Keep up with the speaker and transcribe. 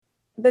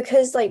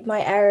because like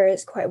my area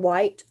is quite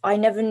white, I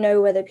never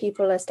know whether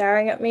people are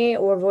staring at me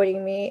or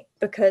avoiding me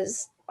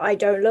because I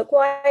don't look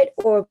white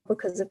or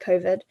because of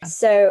COVID.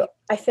 So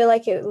I feel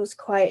like it was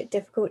quite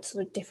difficult to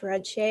sort of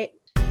differentiate.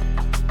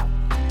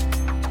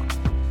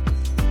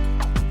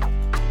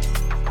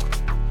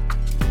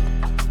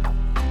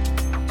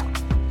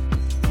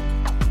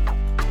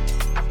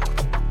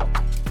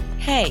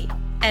 Hey,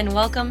 and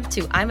welcome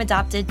to I'm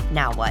Adopted,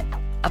 Now What?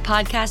 A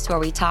podcast where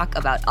we talk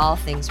about all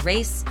things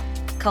race,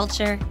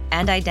 culture,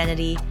 and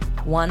identity,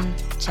 one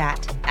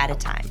chat at a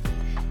time.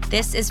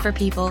 This is for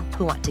people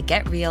who want to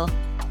get real,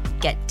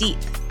 get deep,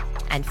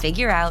 and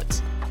figure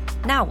out,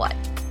 now what?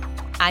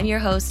 I'm your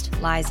host,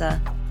 Liza.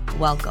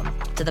 Welcome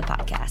to the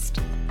podcast.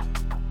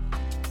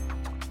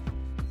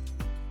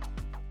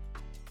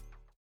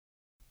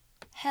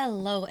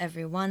 Hello,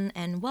 everyone,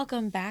 and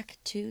welcome back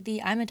to the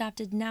I'm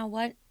Adopted, Now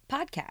What?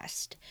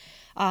 Podcast.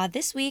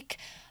 This week,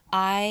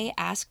 I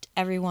asked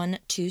everyone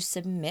to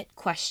submit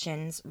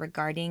questions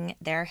regarding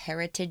their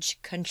heritage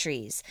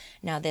countries.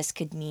 Now, this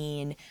could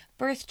mean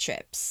birth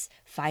trips,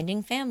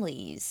 finding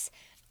families,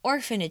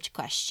 orphanage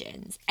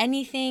questions,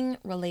 anything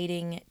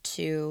relating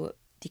to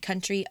the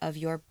country of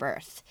your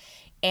birth.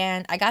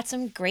 And I got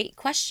some great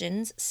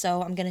questions,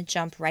 so I'm going to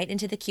jump right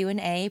into the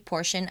Q&A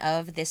portion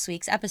of this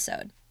week's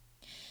episode.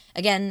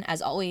 Again,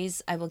 as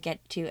always, I will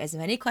get to as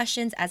many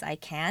questions as I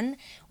can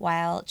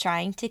while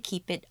trying to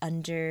keep it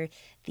under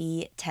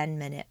the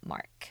 10-minute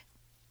mark.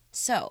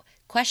 So,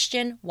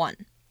 question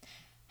 1.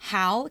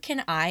 How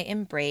can I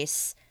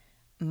embrace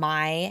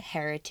my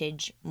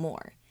heritage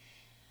more?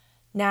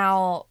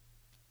 Now,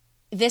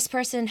 this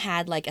person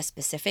had like a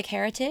specific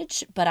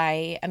heritage, but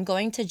I am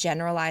going to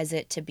generalize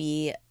it to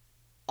be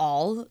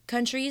all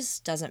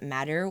countries. Doesn't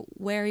matter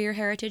where your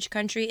heritage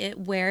country,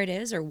 where it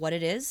is or what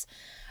it is.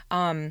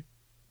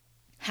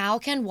 How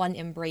can one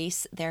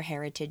embrace their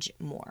heritage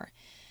more?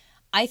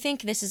 I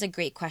think this is a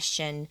great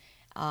question,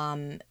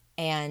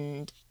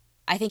 and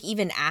I think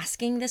even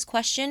asking this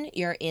question,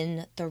 you're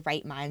in the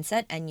right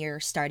mindset and you're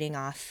starting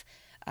off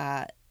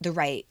on the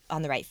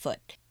right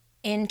foot.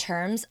 In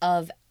terms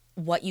of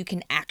what you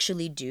can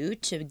actually do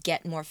to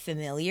get more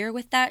familiar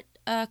with that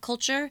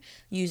culture,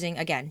 using,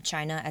 again,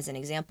 China as an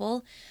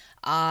example,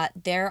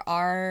 there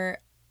are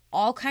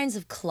all kinds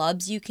of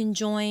clubs you can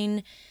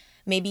join.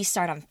 Maybe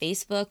start on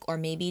Facebook, or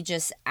maybe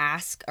just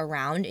ask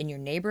around in your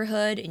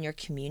neighborhood, in your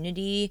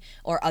community,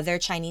 or other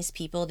Chinese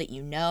people that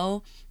you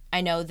know.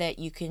 I know that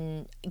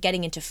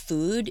getting into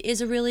food is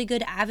a really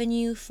good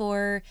avenue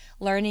for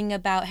learning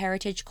about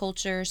heritage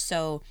culture.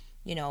 So,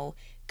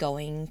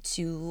 going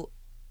to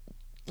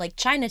like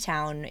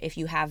Chinatown if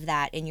you have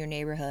that in your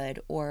neighborhood,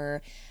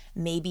 or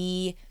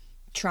maybe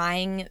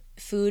trying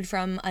food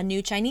from a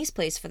new Chinese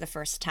place for the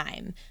first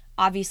time.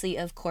 Obviously,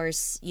 of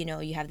course, you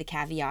have the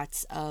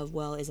caveats of,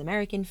 well, is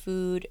American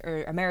food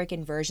or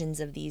American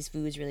versions of these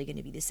foods really going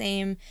to be the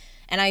same?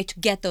 And I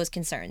get those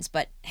concerns,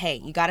 but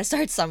hey, you got to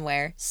start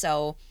somewhere.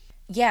 So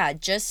yeah,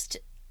 just,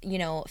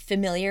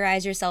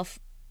 familiarize yourself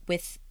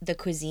with the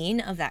cuisine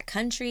of that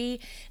country.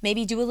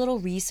 Maybe do a little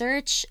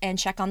research and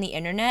check on the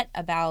internet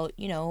about,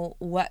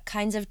 what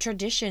kinds of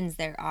traditions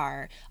there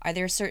are. Are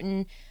there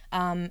certain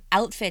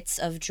outfits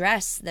of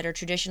dress that are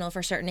traditional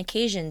for certain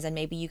occasions, and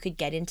maybe you could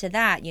get into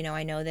that.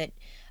 I know that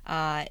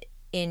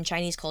in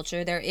Chinese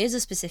culture there is a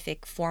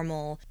specific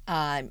formal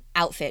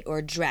outfit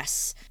or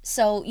dress.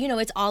 So,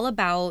 it's all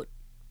about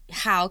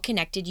how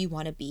connected you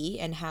want to be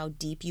and how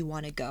deep you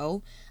want to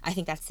go. I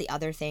think that's the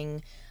other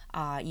thing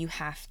you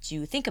have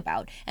to think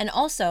about. And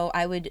also,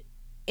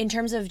 in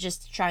terms of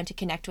just trying to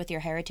connect with your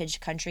heritage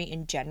country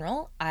in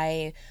general,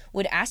 I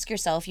would ask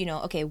yourself,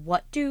 okay,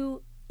 what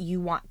do you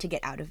want to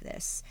get out of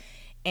this?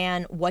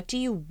 And what do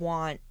you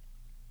want?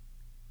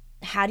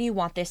 How do you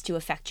want this to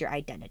affect your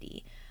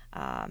identity?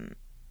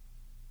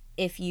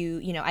 If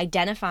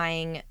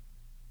identifying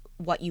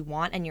what you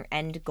want and your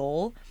end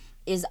goal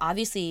is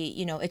obviously,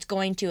 it's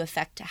going to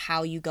affect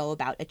how you go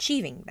about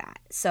achieving that.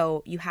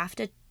 So you have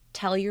to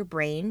tell your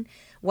brain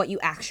what you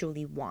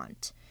actually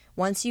want.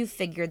 Once you've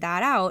figured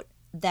that out,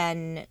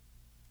 then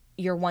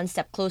you're one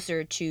step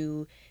closer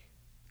to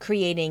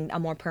creating a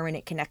more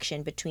permanent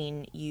connection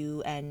between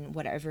you and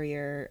whatever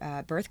your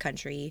birth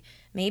country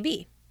may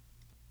be.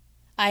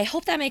 I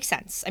hope that makes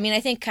sense. I mean, I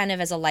think kind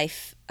of as a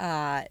life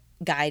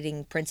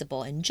guiding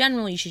principle in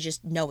general, you should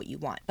just know what you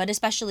want. But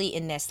especially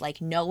in this,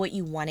 like, know what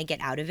you want to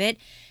get out of it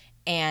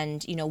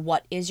and,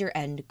 what is your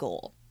end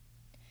goal.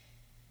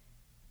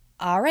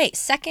 All right,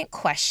 second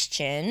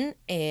question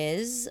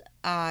is,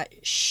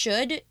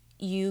 should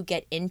you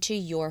get into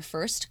your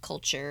first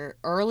culture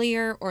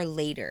earlier or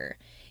later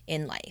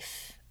in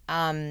life?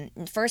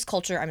 First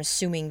culture, I'm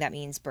assuming that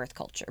means birth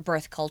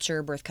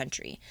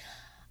country.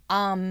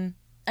 I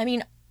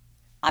mean,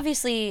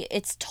 obviously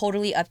it's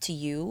totally up to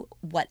you,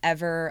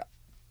 wherever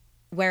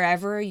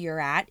you're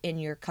at in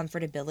your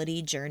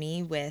comfortability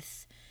journey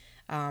with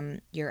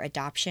your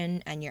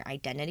adoption and your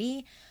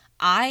identity.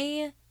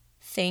 I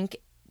think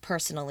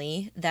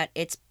personally that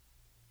it's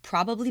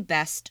probably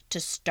best to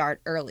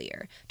start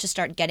earlier, to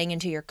start getting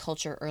into your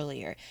culture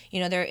earlier.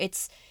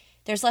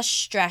 there's less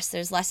stress,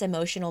 there's less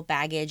emotional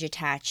baggage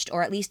attached,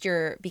 or at least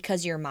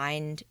because your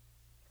mind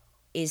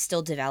is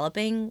still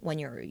developing when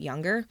you're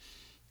younger.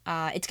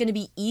 It's going to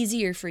be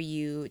easier for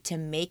you to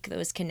make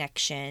those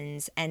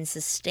connections and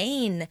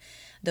sustain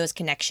those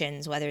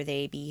connections, whether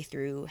they be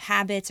through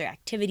habits or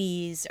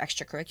activities, or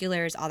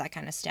extracurriculars, all that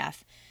kind of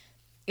stuff.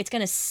 It's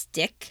going to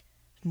stick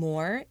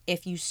more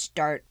if you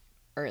start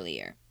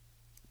earlier.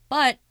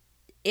 But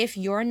if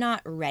you're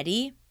not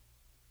ready,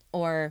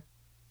 or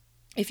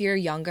if you're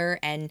younger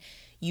and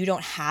you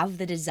don't have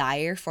the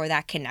desire for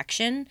that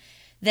connection,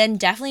 then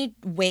definitely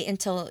wait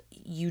until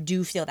you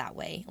do feel that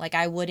way. Like,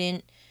 I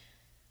wouldn't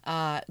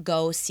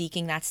go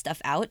seeking that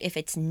stuff out if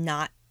it's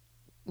not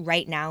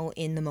right now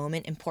in the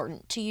moment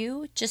important to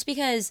you, just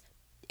because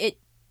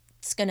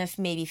it's going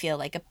to maybe feel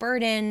like a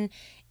burden.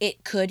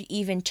 It could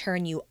even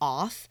turn you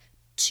off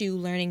to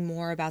learning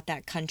more about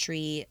that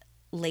country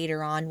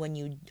later on when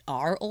you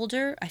are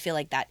older. I feel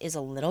like that is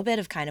a little bit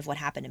of kind of what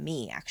happened to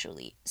me,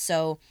 actually.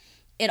 So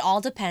it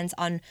all depends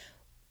on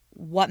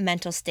what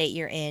mental state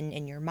you're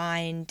in your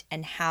mind,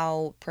 and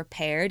how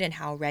prepared and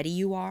how ready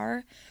you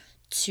are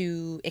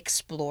to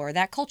explore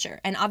that culture.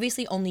 And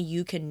obviously only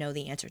you can know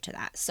the answer to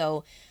that.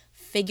 So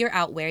figure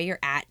out where you're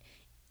at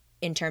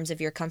in terms of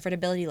your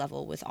comfortability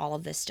level with all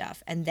of this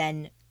stuff, and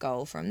then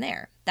go from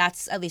there.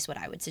 That's at least what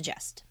I would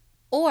suggest.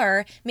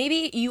 Or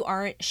maybe you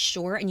aren't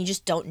sure and you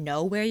just don't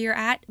know where you're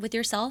at with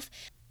yourself,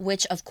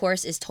 which of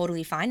course is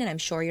totally fine, and I'm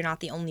sure you're not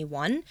the only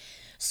one.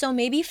 So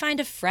maybe find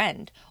a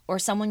friend or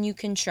someone you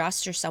can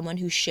trust, or someone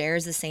who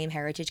shares the same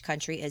heritage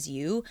country as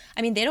you.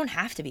 I mean, they don't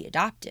have to be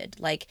adopted.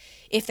 Like,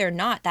 if they're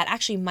not, that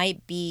actually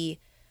might be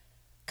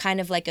kind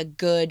of like a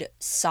good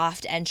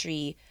soft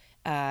entry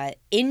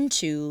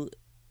into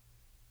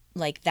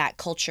like that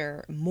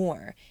culture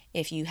more,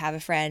 if you have a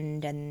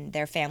friend and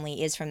their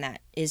family is from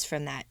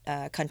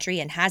that country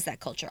and has that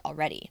culture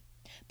already.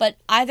 But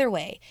either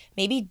way,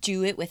 maybe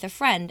do it with a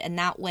friend, and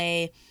that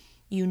way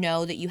you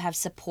know that you have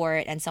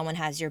support and someone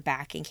has your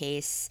back in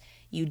case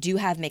you do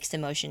have mixed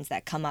emotions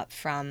that come up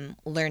from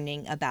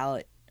learning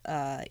about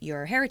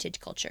your heritage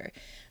culture.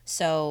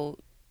 So,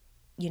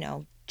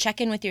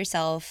 check in with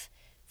yourself,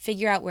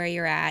 figure out where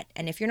you're at,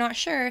 and if you're not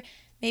sure,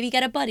 maybe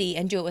get a buddy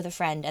and do it with a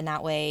friend, and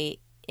that way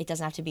it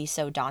doesn't have to be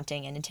so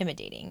daunting and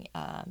intimidating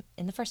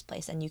in the first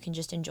place, and you can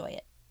just enjoy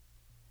it.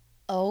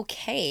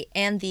 Okay,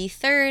 and the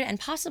third and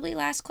possibly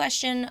last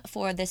question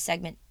for this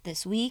segment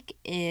this week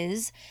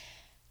is,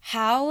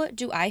 how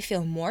do I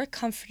feel more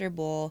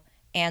comfortable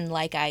and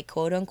like I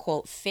quote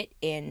unquote fit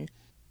in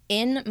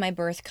my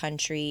birth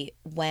country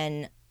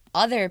when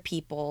other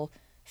people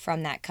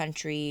from that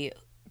country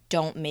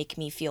don't make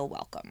me feel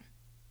welcome?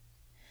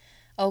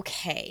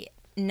 Okay,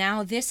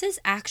 now this is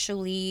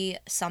actually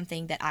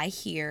something that I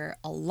hear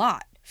a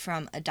lot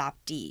from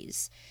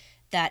adoptees,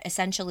 that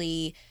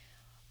essentially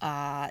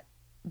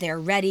they're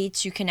ready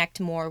to connect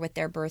more with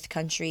their birth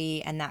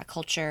country and that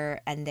culture,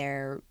 and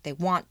they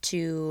want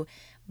to,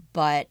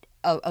 but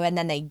and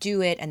then they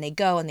do it and they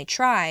go and they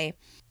try,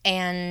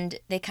 and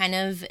they kind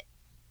of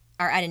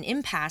are at an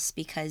impasse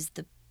because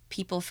the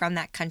people from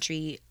that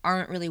country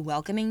aren't really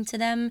welcoming to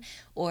them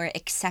or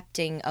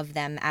accepting of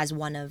them as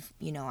one of,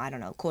 I don't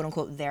know, quote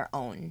unquote, their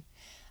own.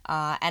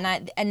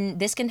 And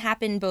this can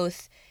happen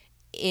both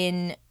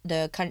in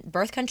the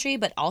birth country,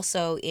 but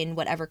also in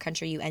whatever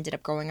country you ended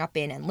up growing up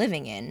in and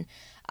living in.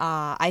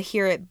 I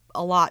hear it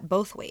a lot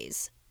both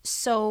ways.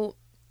 So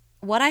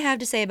what I have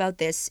to say about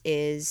this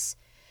is,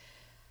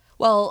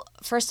 well,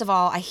 first of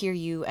all, I hear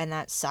you, and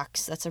that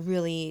sucks. That's a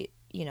really,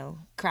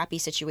 crappy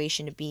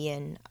situation to be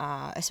in,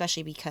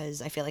 especially because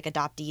I feel like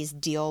adoptees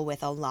deal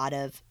with a lot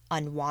of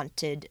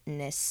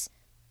unwantedness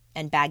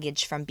and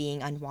baggage from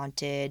being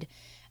unwanted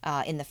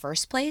in the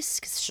first place.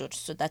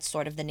 So that's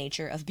sort of the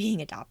nature of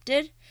being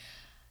adopted.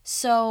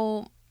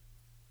 So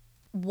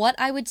what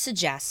I would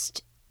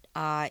suggest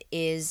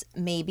is,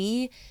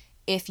 maybe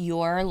if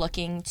you're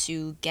looking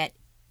to get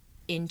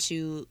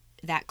into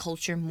that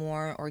culture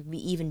more, or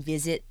even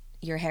visit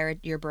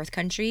your birth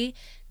country,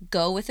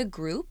 go with a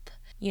group,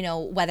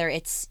 whether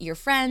it's your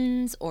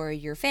friends or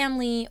your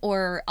family,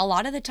 or a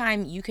lot of the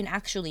time you can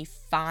actually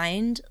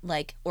find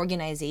like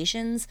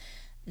organizations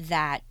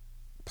that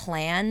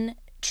plan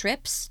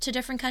trips to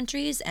different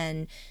countries,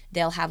 and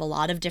they'll have a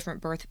lot of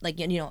different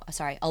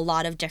a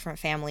lot of different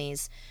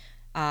families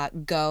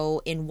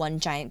go in one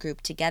giant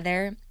group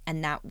together.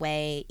 And that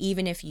way,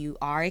 even if you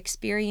are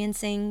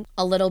experiencing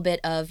a little bit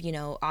of,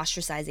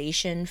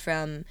 ostracization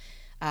from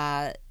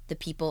the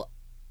people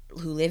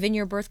who live in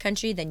your birth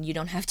country, then you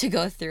don't have to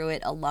go through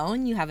it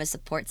alone. You have a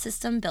support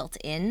system built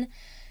in.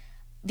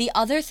 The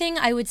other thing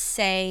I would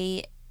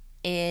say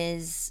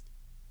is,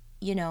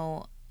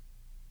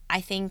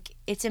 I think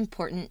it's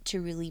important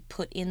to really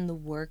put in the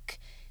work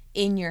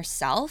in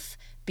yourself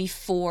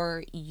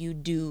before you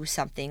do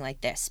something like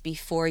this,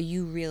 before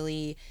you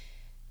really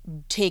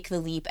take the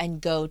leap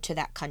and go to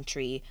that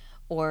country,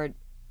 or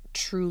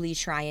truly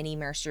try and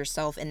immerse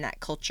yourself in that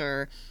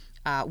culture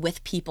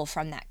with people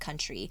from that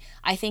country.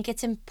 I think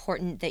it's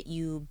important that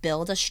you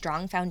build a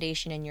strong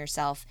foundation in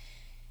yourself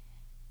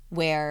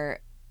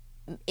where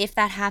if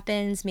that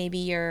happens, maybe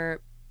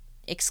you're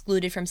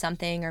excluded from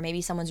something, or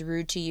maybe someone's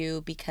rude to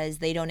you because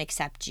they don't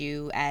accept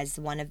you as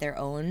one of their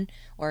own,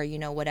 or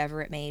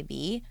whatever it may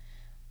be.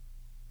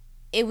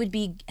 It would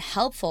be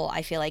helpful,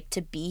 I feel like,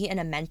 to be in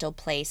a mental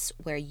place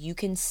where you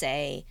can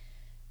say,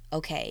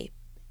 okay,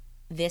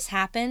 this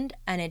happened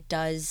and it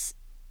does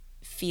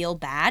feel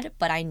bad,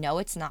 but I know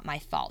it's not my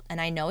fault, and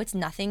I know it's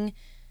nothing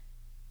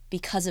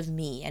because of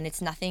me, and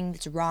it's nothing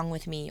that's wrong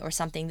with me or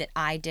something that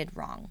I did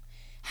wrong.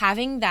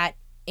 Having that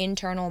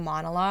internal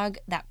monologue,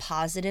 that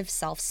positive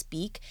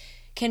self-speak,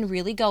 can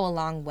really go a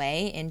long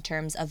way in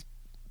terms of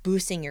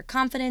boosting your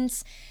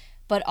confidence,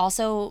 but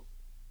also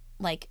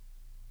like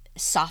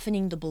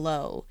softening the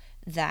blow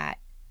that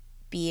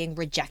being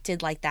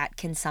rejected like that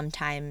can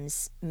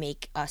sometimes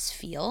make us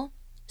feel.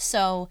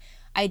 So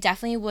I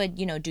definitely would,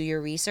 do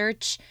your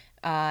research,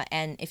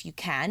 and if you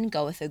can,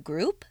 go with a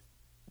group.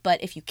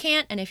 But if you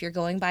can't, and if you're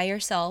going by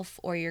yourself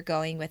or you're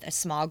going with a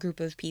small group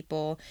of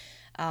people,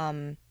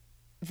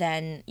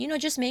 then,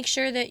 just make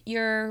sure that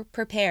you're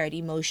prepared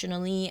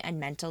emotionally and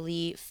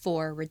mentally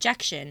for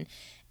rejection,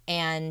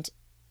 and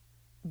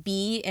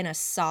be in a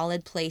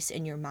solid place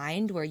in your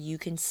mind where you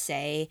can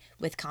say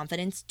with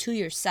confidence to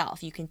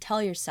yourself, you can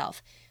tell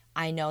yourself,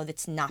 I know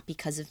that's not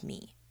because of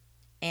me.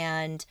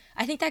 And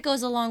I think that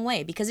goes a long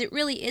way, because it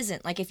really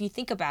isn't. Like, if you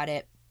think about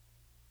it,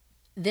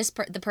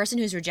 the person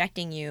who's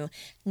rejecting you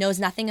knows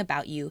nothing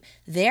about you.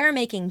 They're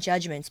making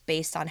judgments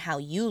based on how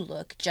you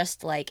look,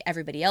 just like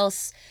everybody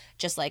else,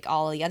 just like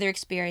all the other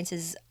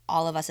experiences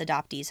all of us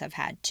adoptees have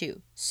had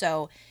too.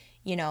 So,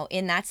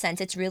 in that sense,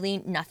 it's really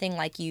nothing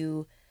like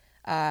you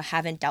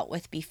haven't dealt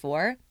with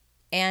before.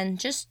 And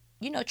just,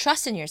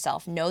 trust in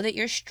yourself. Know that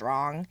you're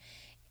strong,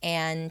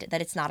 and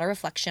that it's not a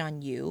reflection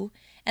on you,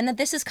 and that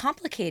this is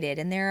complicated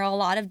and there are a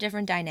lot of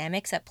different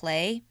dynamics at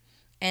play.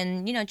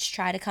 And, just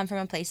try to come from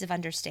a place of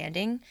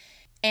understanding.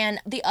 And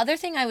the other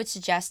thing I would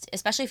suggest,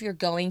 especially if you're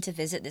going to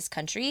visit this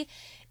country,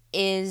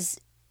 is,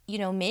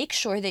 make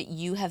sure that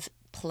you have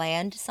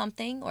planned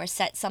something or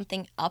set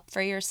something up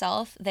for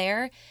yourself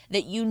there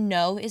that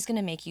is going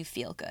to make you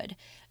feel good.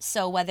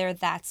 So whether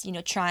that's,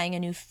 trying a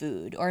new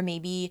food, or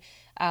maybe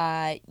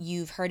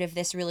you've heard of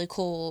this really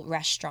cool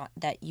restaurant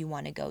that you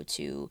want to go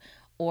to,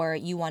 or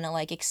you want to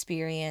like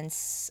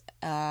experience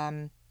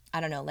I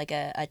don't know, like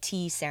a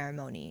tea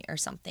ceremony or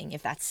something,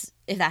 if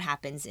that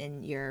happens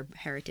in your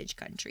heritage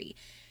country.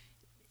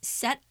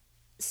 Set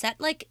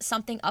like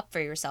something up for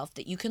yourself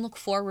that you can look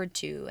forward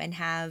to and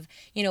have,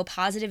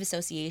 positive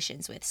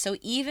associations with. So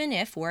even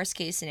if worst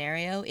case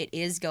scenario, it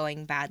is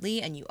going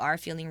badly and you are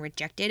feeling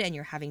rejected and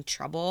you're having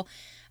trouble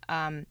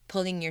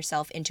pulling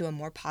yourself into a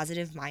more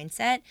positive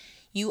mindset,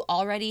 you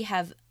already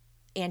have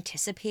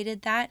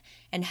anticipated that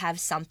and have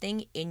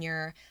something in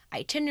your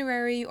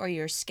itinerary or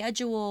your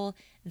schedule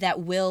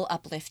that will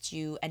uplift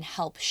you and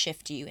help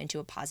shift you into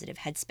a positive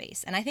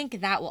headspace. And I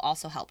think that will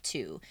also help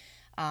too,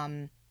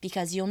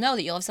 because you'll know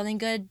that you'll have something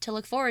good to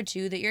look forward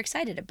to that you're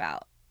excited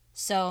about.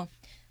 So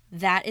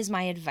that is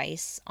my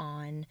advice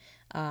on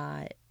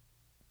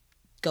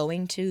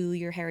going to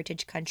your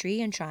heritage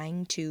country and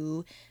trying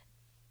to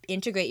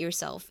integrate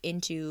yourself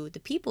into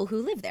the people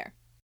who live there.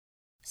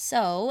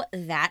 So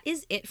that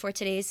is it for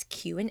today's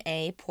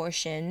Q&A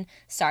portion.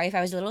 Sorry if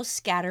I was a little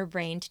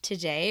scatterbrained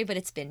today, but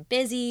it's been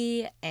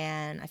busy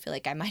and I feel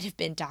like I might have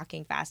been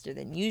talking faster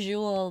than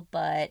usual.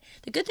 But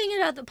the good thing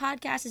about the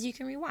podcast is you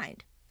can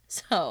rewind.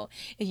 So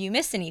if you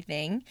missed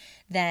anything,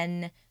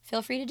 then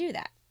feel free to do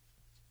that.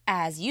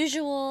 As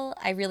usual,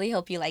 I really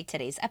hope you liked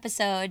today's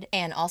episode,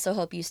 and also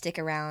hope you stick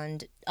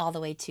around all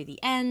the way to the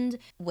end,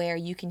 where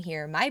you can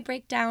hear my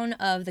breakdown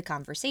of the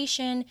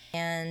conversation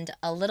and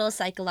a little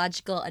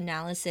psychological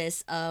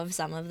analysis of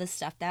some of the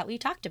stuff that we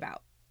talked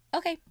about.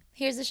 Okay,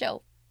 here's the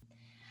show.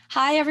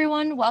 Hi,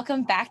 everyone.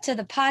 Welcome back to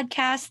the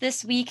podcast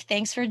this week.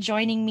 Thanks for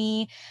joining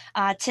me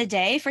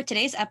today. For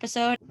today's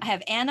episode, I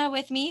have Anna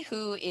with me,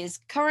 who is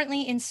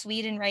currently in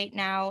Sweden right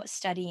now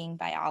studying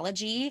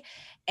biology,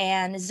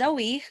 and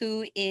Zoe,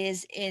 who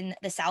is in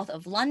the south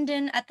of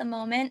London at the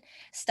moment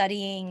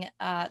studying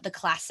the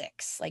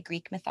classics, like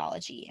Greek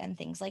mythology and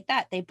things like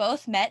that. They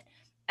both met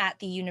at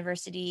the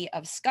University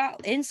of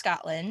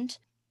Scotland.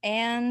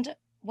 And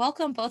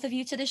welcome both of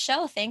you to the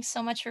show. Thanks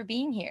so much for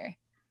being here.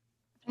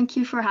 Thank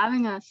you for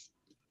having us.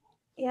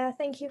 Yeah,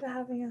 thank you for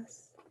having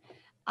us.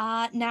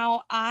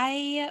 Now,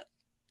 I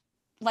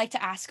like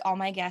to ask all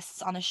my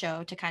guests on the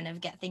show to kind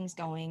of get things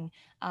going.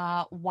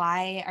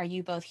 Why are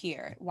you both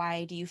here?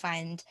 Why do you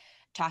find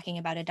talking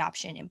about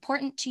adoption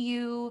important to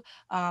you?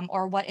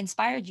 Or what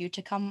inspired you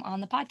to come on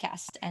the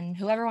podcast? And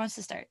whoever wants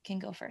to start can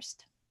go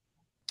first.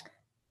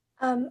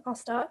 I'll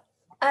start.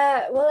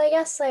 Well, I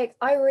guess like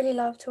I really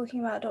love talking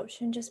about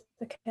adoption just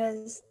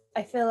because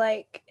I feel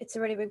like it's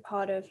a really big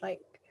part of like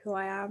who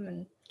I am,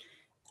 and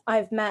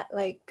I've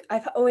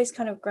always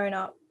kind of grown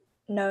up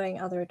knowing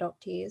other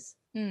adoptees,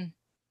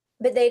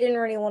 but they didn't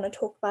really want to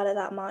talk about it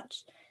that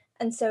much.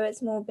 And so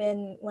it's more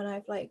been when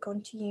I've like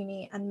gone to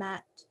uni and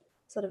met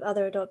sort of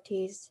other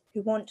adoptees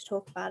who want to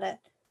talk about it,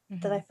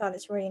 that I found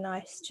it's really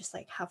nice just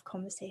like have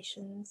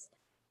conversations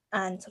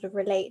and sort of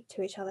relate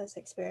to each other's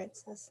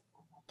experiences.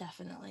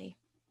 Definitely.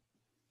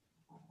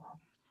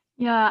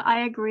 Yeah,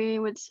 I agree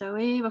with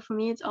Zoe, but for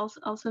me, it's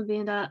also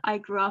been that I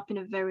grew up in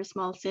a very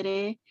small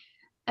city,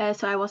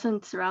 so I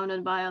wasn't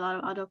surrounded by a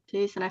lot of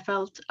adoptees, and I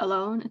felt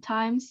alone at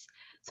times.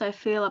 So I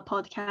feel a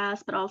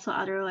podcast, but also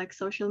other like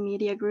social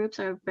media groups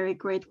are a very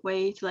great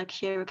way to like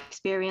share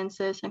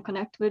experiences and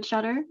connect with each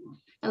other,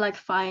 and like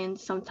find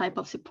some type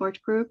of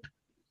support group.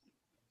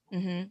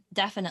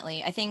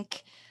 Definitely. I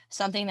think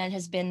something that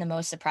has been the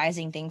most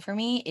surprising thing for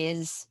me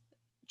is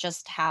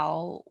just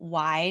how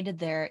wide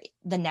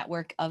the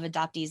network of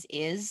adoptees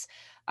is,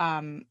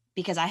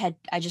 because I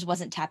just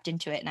wasn't tapped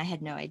into it and I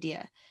had no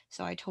idea.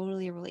 So I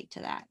totally relate to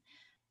that.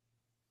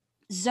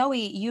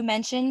 Zoe, you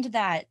mentioned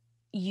that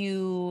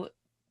you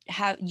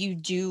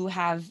do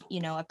have,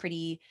 a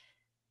pretty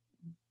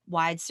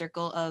wide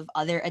circle of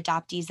other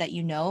adoptees that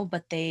you know,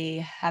 but they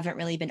haven't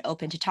really been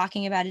open to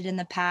talking about it in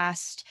the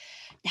past.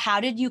 How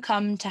did you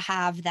come to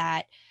have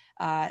that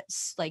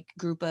like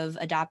group of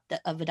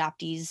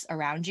adoptees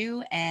around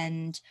you,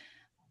 and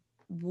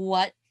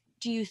what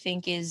do you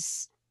think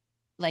is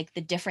like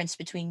the difference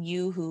between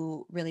you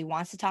who really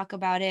wants to talk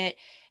about it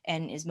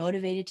and is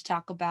motivated to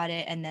talk about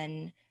it, and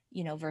then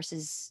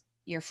versus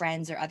your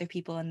friends or other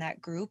people in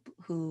that group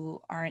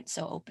who aren't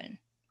so open?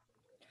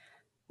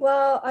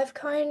 Well, I've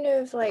kind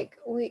of like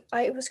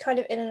I was kind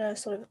of in a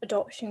sort of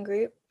adoption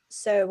group.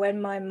 So when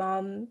my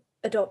mom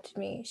adopted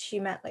me, she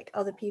met like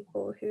other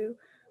people who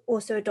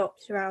also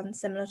adopted around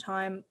similar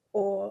time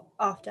or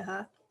after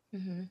her.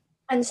 Mm-hmm.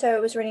 And so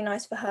it was really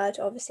nice for her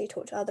to obviously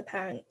talk to other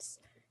parents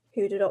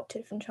who'd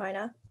adopted from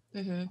China.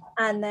 Mm-hmm.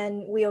 And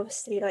then we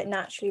obviously like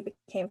naturally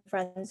became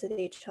friends with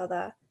each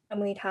other,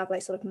 and we'd have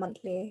like sort of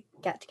monthly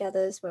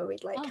get-togethers where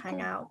we'd like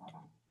hang out.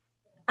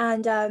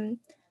 And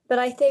but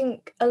I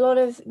think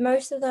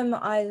most of them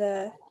are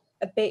either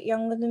a bit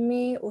younger than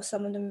me or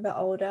some of them a bit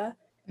older.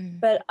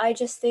 But I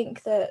just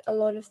think that a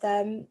lot of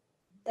them,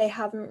 they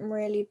haven't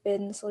really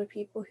been the sort of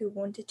people who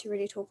wanted to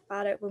really talk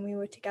about it when we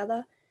were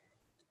together.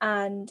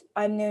 And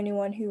I'm the only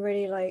one who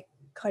really like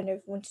kind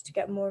of wanted to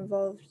get more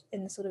involved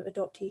in the sort of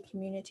adoptee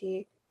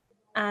community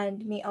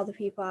and meet other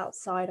people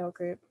outside our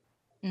group.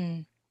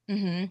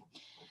 Mm-hmm.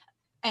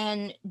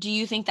 And do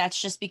you think that's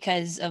just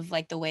because of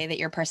like the way that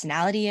your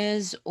personality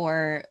is,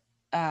 or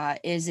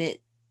is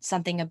it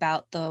something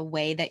about the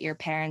way that your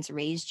parents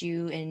raised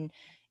you in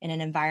an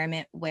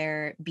environment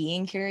where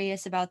being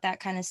curious about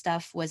that kind of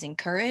stuff was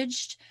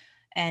encouraged,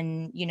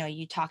 and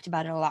you talked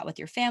about it a lot with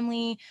your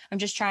family? I'm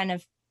just trying to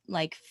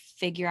like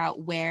figure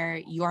out where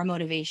your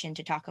motivation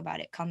to talk about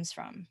it comes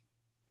from.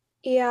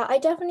 Yeah, I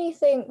definitely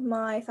think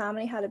my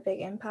family had a big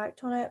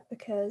impact on it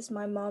because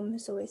my mum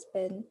has always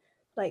been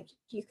like,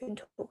 you can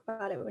talk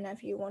about it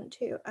whenever you want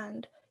to.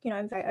 And,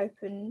 I'm very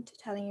open to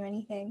telling you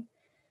anything.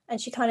 And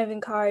she kind of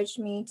encouraged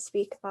me to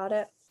speak about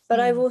it. But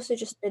I've also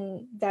just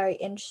been very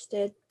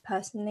interested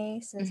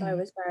personally since I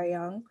was very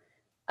young.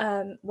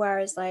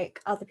 Whereas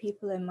like other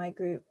people in my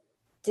group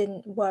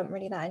weren't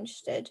really that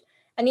interested.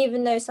 And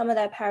even though some of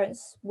their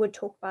parents would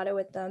talk about it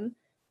with them,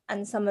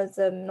 and some of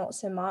them not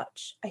so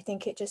much, I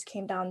think it just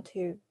came down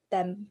to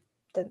them,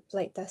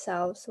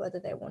 themselves, whether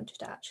they wanted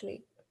to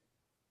actually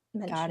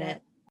mention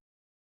it.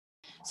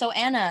 So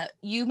Anna,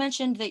 you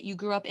mentioned that you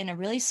grew up in a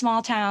really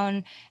small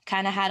town,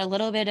 kind of had a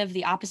little bit of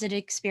the opposite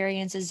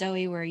experience as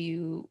Zoe, where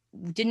you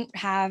didn't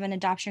have an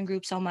adoption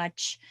group so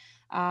much.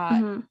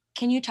 Can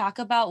you talk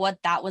about what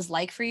that was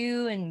like for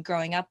you and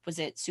growing up? Was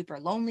it super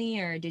lonely,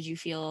 or did you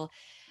feel,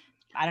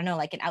 I don't know,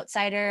 like an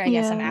outsider? I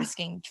guess I'm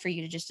asking for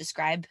you to just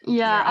describe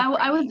your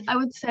upbringing. I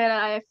would say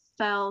that I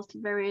felt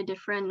very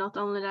different. Not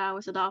only that I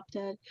was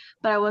adopted,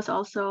 but I was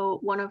also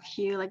one of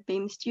few like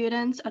BAME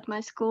students at my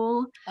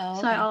school. Oh,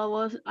 So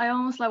okay. I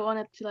almost like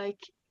wanted to like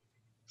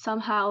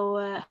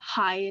somehow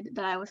hide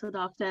that I was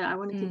adopted. I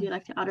wanted to be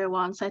like the other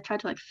one, so I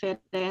tried to like fit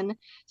in.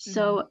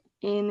 So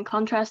in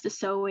contrast to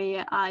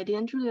Zoe, I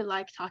didn't really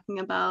like talking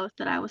about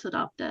that I was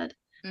adopted.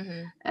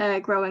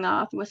 Growing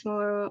up, it was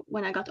more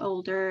when I got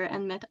older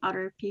and met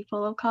other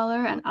people of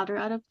color and other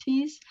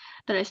adoptees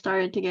that I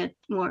started to get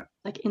more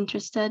like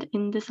interested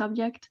in the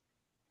subject.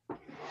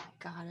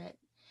 Got it.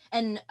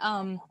 And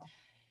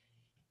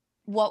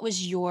what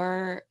was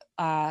your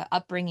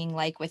upbringing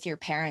like with your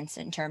parents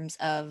in terms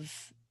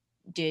of,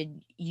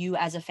 did you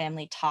as a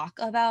family talk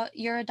about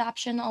your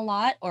adoption a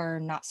lot or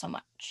not so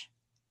much?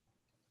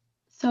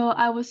 So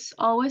I was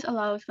always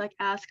allowed to like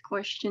ask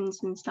questions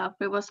and stuff,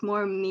 but it was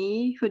more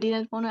me who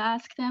didn't want to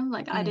ask them.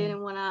 Like I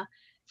didn't want to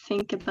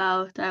think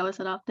about that I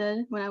was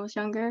adopted when I was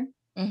younger.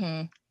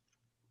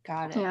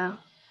 Got it. Yeah.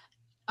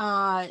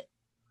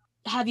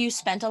 Have you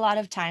spent a lot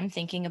of time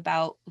thinking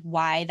about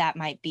why that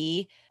might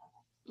be?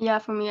 Yeah,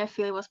 for me, I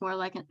feel it was more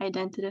like an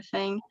identity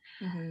thing.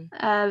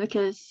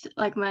 Because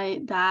like my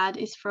dad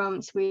is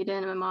from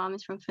Sweden and my mom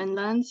is from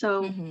Finland,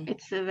 so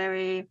it's a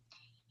very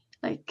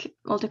like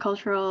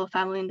multicultural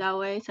family in that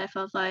way. So I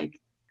felt like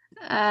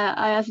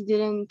I just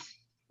didn't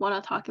want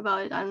to talk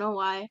about it. I don't know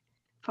why.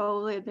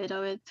 Probably a bit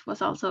of it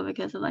was also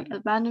because of like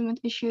abandonment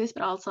issues,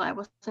 but also I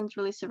wasn't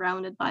really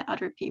surrounded by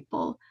other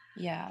people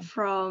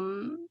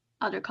from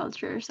other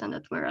cultures and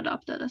that we're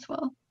adopted as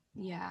well.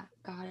 Yeah,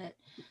 got it.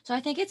 So I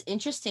think it's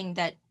interesting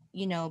that,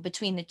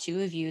 between the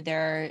two of you,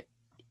 there are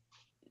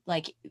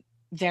like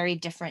very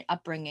different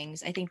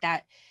upbringings. I think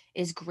that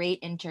is great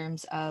in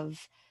terms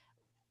of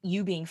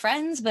you being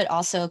friends, but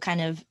also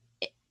kind of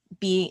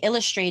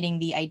illustrating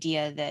the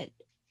idea that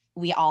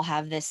we all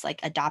have this like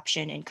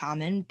adoption in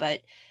common,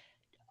 but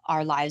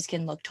our lives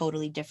can look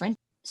totally different.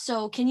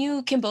 So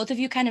can both of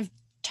you kind of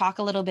talk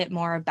a little bit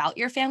more about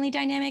your family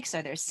dynamics?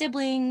 Are there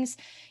siblings?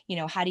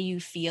 How do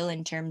you feel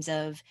in terms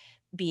of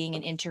being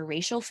an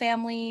interracial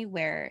family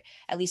where,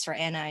 at least for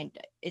Anna,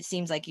 it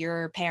seems like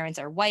your parents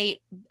are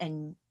white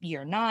and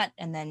you're not.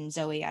 And then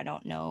Zoe, I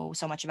don't know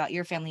so much about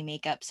your family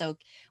makeup. So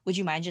would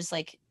you mind just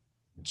like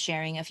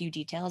sharing a few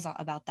details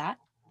about that?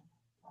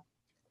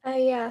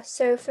 Yeah,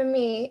 so for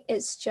me,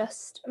 it's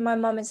just my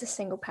mum is a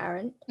single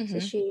parent, so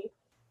she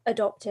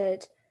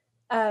adopted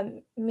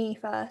me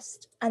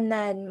first, and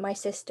then my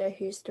sister,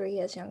 who's 3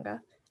 years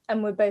younger,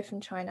 and we're both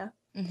from China.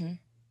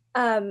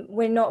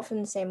 We're not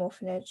from the same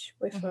orphanage,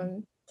 we're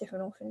from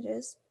different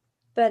orphanages.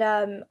 But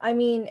I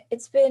mean,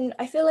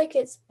 I feel like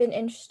it's been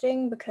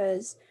interesting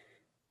because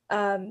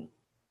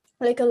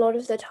like a lot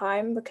of the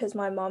time, because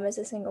my mom is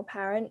a single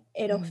parent,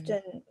 it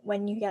often,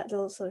 when you get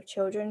little sort of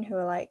children who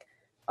are like,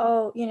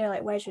 oh,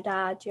 like, where's your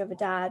dad? Do you have a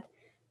dad?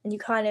 And you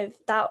kind of,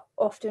 that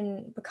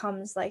often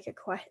becomes like a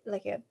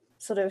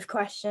sort of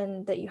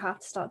question that you have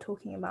to start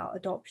talking about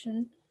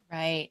adoption.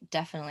 Right,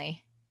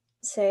 definitely.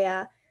 So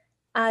yeah,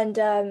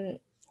 and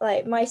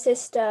like my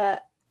sister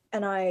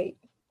and I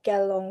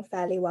get along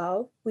fairly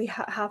well. We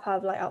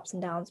have like ups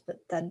and downs, but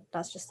then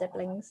that's just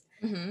siblings.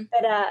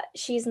 But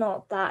she's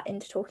not that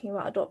into talking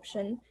about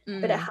adoption.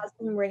 But it has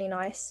been really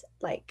nice,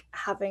 like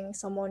having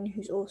someone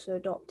who's also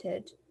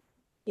adopted,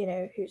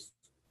 who's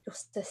your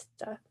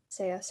sister.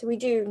 So yeah, so we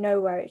do know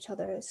where each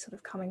other is sort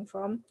of coming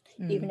from,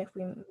 even if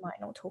we might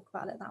not talk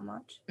about it that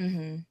much.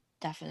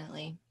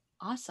 Definitely.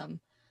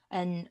 Awesome.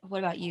 And what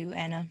about you,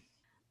 Anna?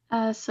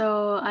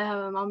 So I have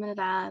a mom and a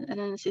dad and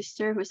then a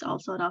sister who's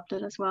also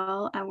adopted as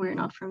well, and we're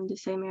not from the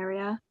same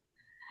area.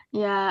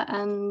 Yeah,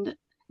 and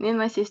me and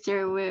my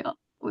sister, we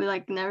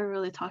like never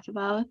really talk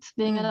about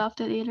being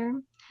adopted either.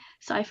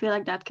 So I feel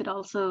like that could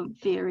also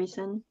be a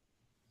reason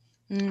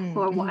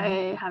for why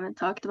I haven't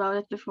talked about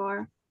it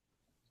before.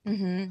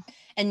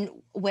 And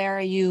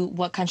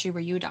what country were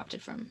you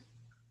adopted from?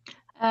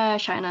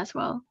 China as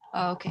well.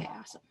 Oh, okay,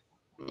 awesome.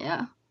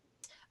 Yeah.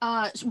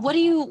 So what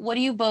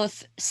do you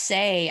both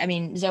say? I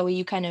mean, Zoe,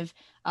 you kind of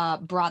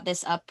brought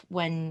this up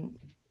when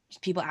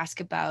people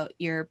ask about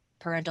your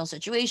parental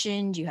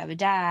situation. Do you have a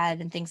dad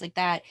and things like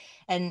that?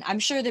 And I'm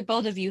sure that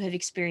both of you have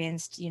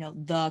experienced,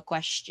 the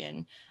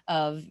question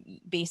of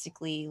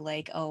basically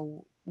like,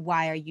 oh,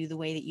 why are you the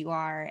way that you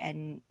are?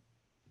 And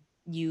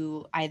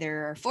you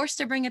either are forced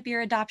to bring up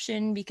your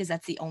adoption because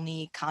that's the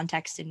only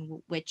context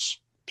in which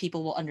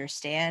people will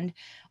understand,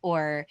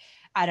 or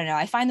I don't know.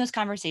 I find those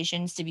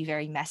conversations to be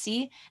very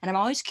messy, and I'm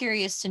always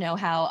curious to know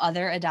how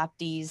other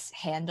adoptees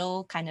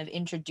handle kind of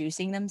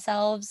introducing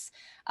themselves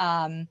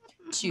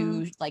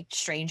to like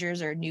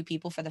strangers or new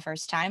people for the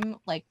first time.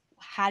 Like,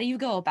 how do you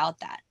go about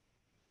that?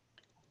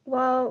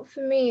 Well,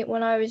 for me,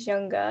 when I was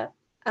younger,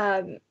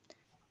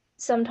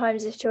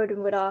 sometimes if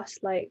children would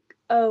ask like,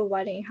 oh,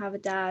 why don't you have a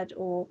dad,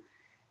 or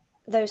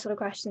those sort of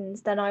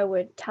questions, then I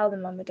would tell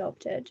them I'm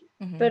adopted.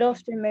 But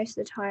often, most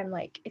of the time,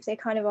 like if they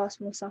kind of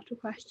ask more subtle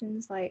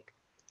questions like,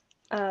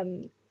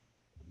 do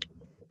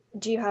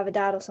you have a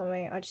dad or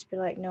something, I'd just be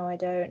like, no, I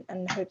don't,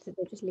 and hope that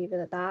they just leave it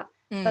at that.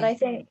 But I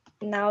think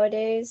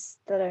nowadays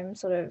that I'm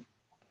sort of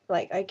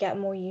like, I get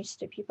more used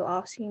to people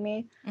asking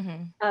me,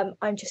 I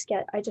just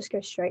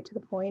go straight to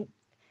the point,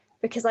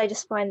 because I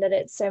just find that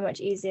it's so much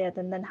easier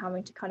than then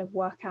having to kind of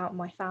work out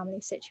my family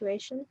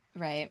situation.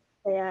 Right.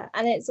 So, yeah,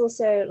 and it's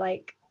also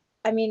like,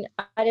 I mean,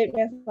 I don't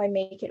know if I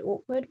make it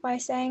awkward by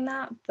saying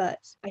that, but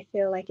I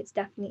feel like it's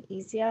definitely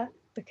easier,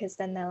 because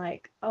then they're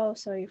like, oh,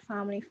 so your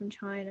family from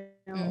China,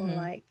 or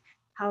like,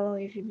 how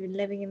long have you been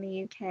living in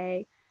the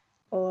UK,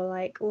 or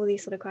like all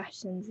these sort of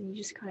questions, and you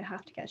just kind of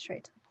have to get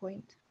straight to the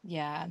point.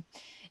 Yeah.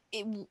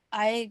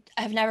 I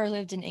have never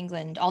lived in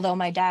England, although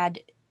my dad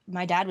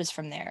was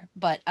from there.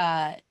 But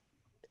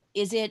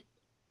is it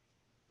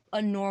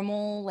a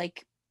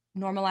normalized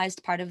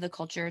part of the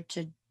culture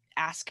to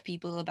ask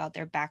people about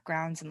their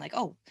backgrounds and like,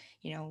 oh,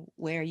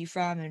 where are you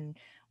from and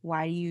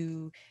why do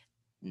you,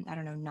 I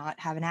don't know, not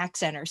have an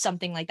accent or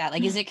something like that?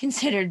 Like, is it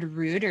considered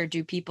rude, or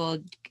do people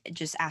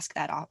just ask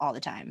that all the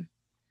time?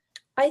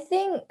 I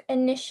think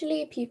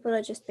initially people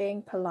are just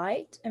being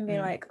polite and being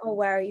like, oh,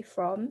 where are you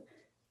from?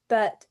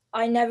 But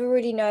I never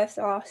really know if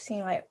they're asking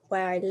like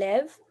where I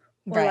live,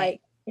 or Right.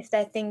 like if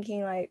they're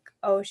thinking like,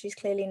 oh, she's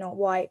clearly not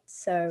white,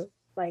 so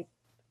like,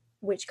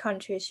 which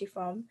country is she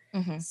from?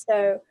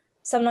 So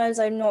sometimes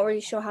I'm not really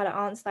sure how to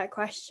answer that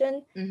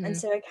question, and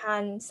so it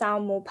can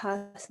sound more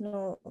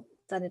personal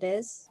than it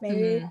is,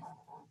 maybe.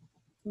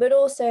 But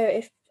also,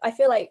 if I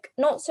feel like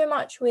not so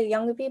much with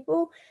younger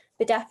people,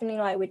 but definitely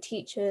like with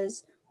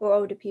teachers or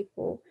older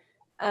people,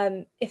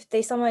 if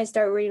they sometimes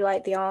don't really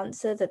like the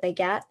answer that they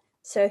get.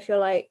 So if you're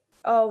like,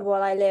 oh,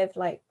 well, I live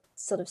like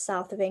sort of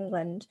south of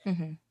England,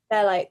 Mm-hmm.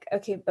 they're like,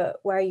 okay, but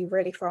where are you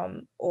really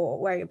from, or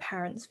where are your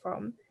parents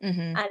from? Mm-hmm.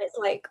 And it's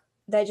like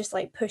they're just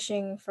like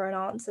pushing for an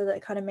answer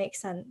that kind of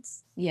makes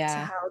sense to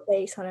Yeah. how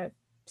they kind of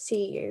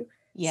see you.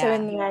 So Yeah.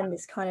 in the end,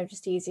 it's kind of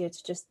just easier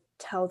to just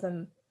tell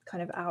them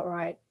kind of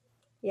outright,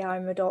 yeah,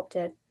 I'm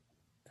adopted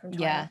from Yeah.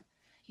 China.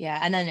 Yeah.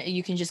 And then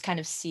you can just kind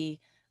of see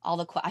all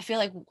the I feel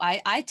like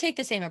I take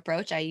the same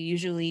approach. I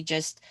usually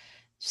just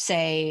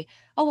say,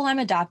 oh, well, I'm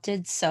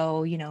adopted,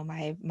 so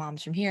my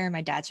mom's from here,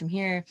 my dad's from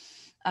here.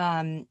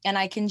 And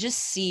I can just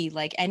see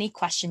like any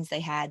questions they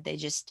had, they're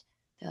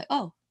like,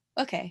 oh,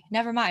 okay,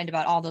 never mind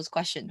about all those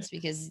questions,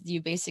 because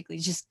you basically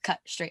just cut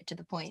straight to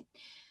the point.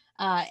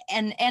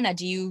 And Anna,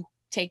 do you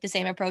take the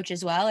same approach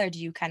as well, or do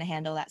you kind of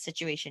handle that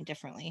situation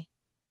differently?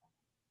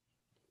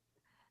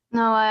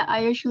 No,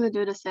 I usually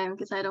do the same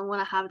because I don't want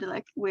to have the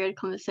like weird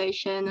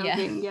conversation of Yeah.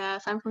 being,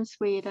 yes, I'm from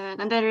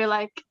Sweden. And then you're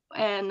like,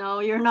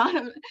 no, you're not.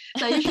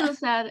 So I usually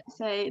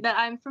say that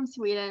I'm from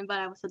Sweden, but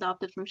I was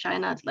adopted from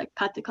China to like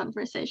cut the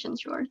conversation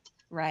short.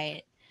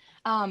 Right.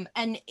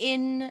 And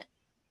in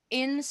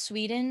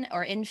Sweden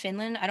or in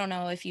Finland, I don't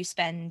know if you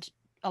spend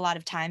a lot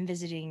of time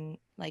visiting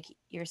like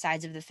your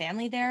sides of the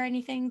family there or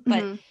anything,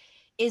 but Hmm.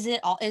 is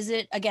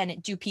it again,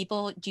 do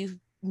you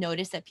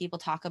notice that people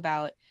talk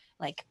about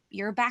like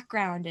your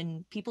background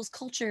and people's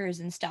cultures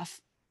and stuff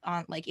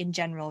on like in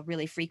general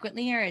really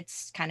frequently, or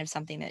it's kind of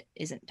something that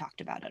isn't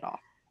talked about at all?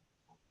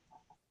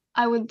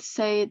 I would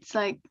say it's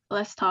like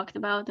less talked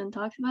about than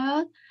talked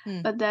about.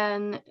 Hmm. But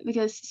then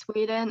because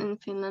Sweden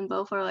and Finland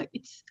both are like,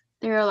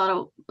 there are a lot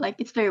of like,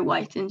 it's very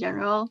white in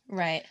general.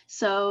 Right.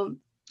 So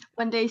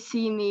when they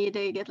see me,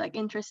 they get like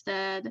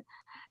interested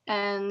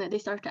and they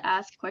start to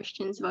ask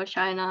questions about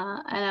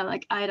China. And I'm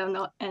like, I don't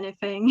know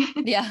anything.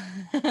 Yeah.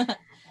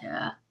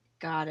 Yeah.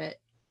 Got it.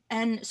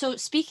 And so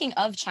speaking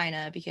of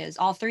China, because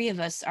all three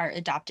of us are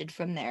adopted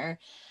from there,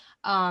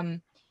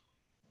 um,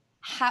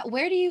 how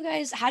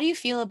do you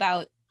feel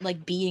about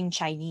like being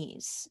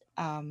Chinese?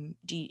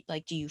 Do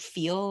you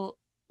feel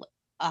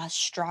a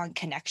strong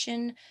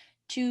connection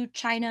to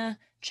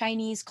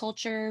Chinese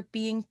culture,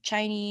 being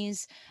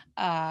Chinese,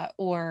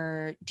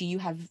 or do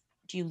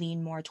you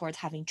lean more towards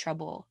having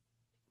trouble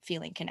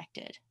feeling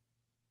connected?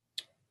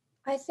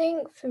 I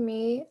think for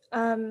me,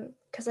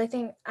 because I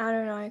think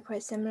Anna and I are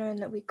quite similar in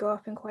that we grew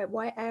up in quite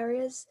white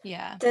areas,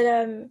 Yeah.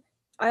 that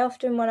I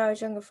often when I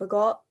was younger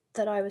forgot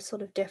that I was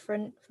sort of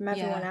different from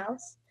everyone Yeah.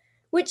 else,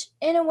 which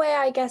in a way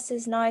I guess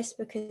is nice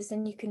because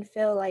then you can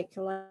feel like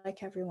you're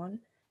like everyone.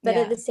 But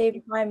at Yeah. the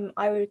same time,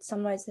 I would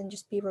sometimes then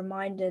just be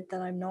reminded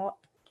that I'm not.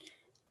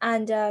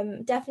 And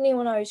definitely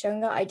when I was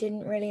younger, I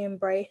didn't really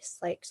embrace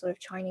like sort of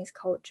Chinese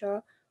culture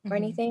or Mm-hmm.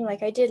 anything.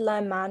 Like I did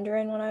learn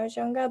Mandarin when I was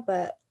younger,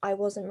 but I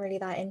wasn't really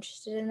that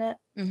interested in it.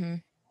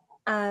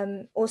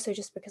 Mm-hmm. Also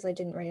just because I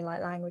didn't really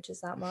like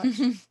languages that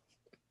much.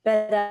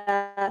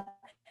 But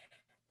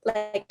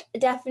like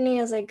definitely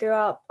as I grew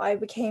up, I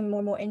became more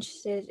and more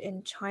interested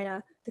in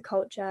China, the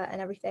culture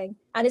and everything.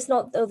 And it's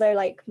not although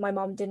like my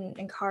mom didn't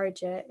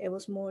encourage it, it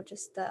was more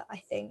just that I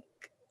think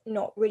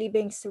not really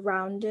being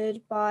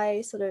surrounded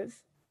by sort of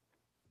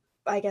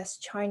I guess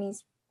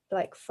Chinese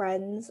like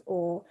friends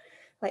or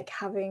like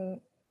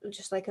having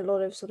just like a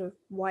lot of sort of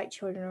white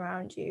children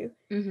around you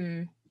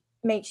Mm-hmm.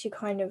 makes you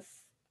kind of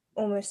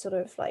almost sort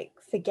of like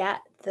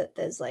forget that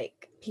there's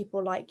like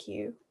people like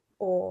you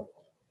or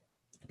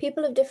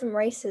people of different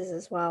races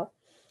as well.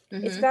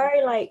 It's Mm-hmm.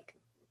 very like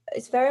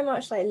it's very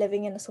much like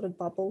living in a sort of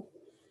bubble.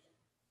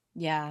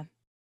 Yeah.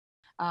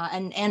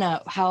 And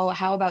Anna,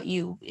 how about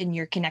you in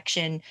your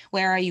connection?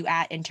 Where are you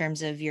at in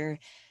terms of your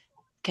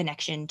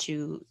connection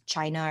to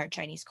China or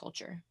Chinese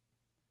culture?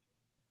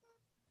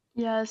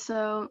 Yeah,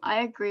 so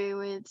I agree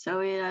with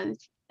Zoe that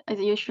I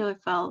usually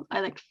felt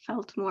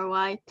more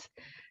white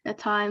at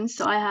times.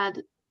 So I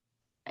had,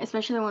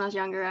 especially when I was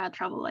younger, I had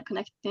trouble like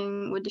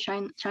connecting with the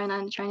China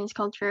and the Chinese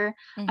culture.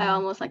 I Mm-hmm.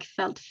 almost like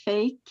felt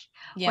fake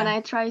when Yeah.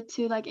 I tried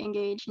to like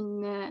engage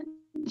in the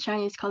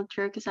Chinese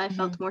culture because I Mm-hmm.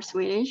 felt more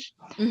Swedish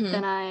Mm-hmm.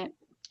 than I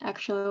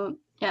actually,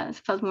 yeah,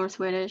 felt more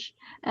Swedish.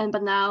 And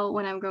but now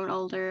when I'm grown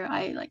older,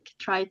 I like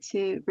try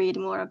to read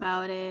more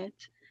about it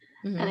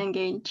and Mm-hmm.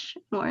 engage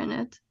more in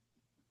it.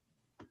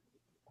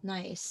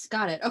 Nice.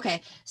 Got it.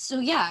 Okay. So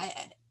yeah,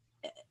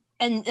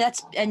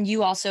 and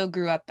you also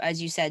grew up,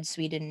 as you said,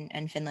 Sweden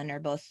and Finland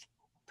are both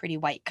pretty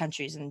white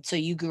countries, and so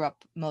you grew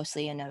up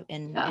mostly in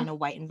Yeah, a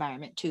white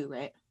environment too,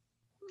 right?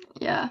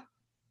 yeah.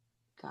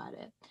 Got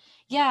it.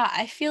 Yeah,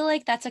 I feel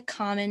like that's a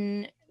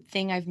common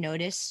thing I've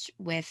noticed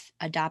with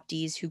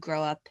adoptees who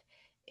grow up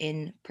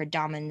in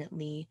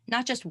predominantly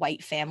not just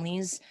white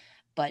families,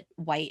 but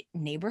white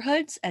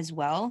neighborhoods as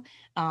well.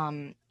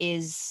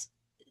 Is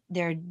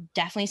there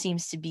definitely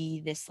seems to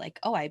be this like,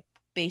 oh, I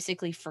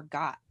basically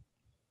forgot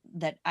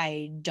that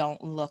I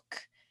don't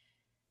look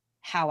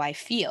how I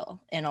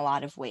feel in a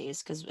lot of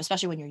ways, because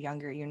especially when you're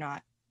younger, you're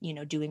not,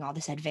 doing all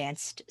this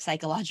advanced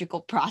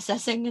psychological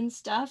processing and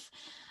stuff.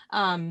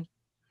 Um,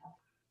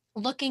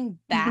 Looking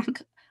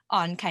back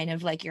on kind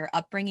of like your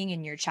upbringing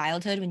in your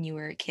childhood when you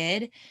were a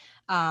kid,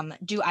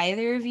 Do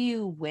either of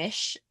you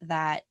wish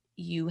that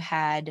you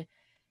had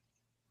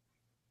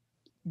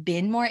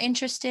been more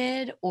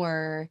interested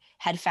or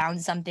had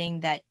found something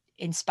that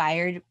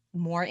inspired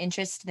more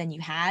interest than you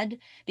had?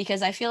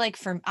 Because I feel like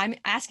I'm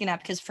asking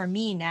that because for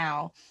me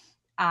now,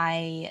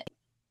 I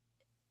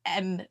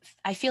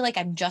I feel like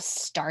I'm just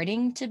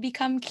starting to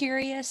become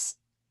curious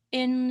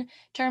in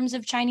terms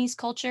of Chinese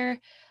culture.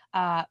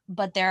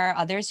 But there are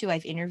others who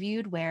I've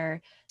interviewed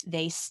where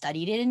they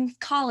studied it in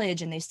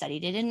college and they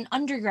studied it in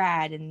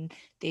undergrad and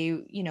they,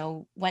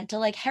 went to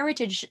like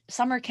heritage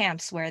summer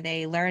camps where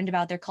they learned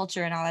about their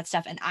culture and all that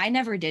stuff. And I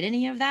never did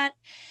any of that.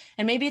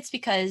 And maybe it's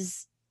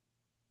because,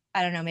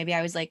 I don't know, maybe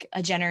I was like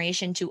a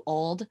generation too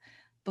old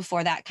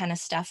before that kind of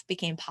stuff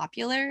became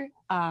popular.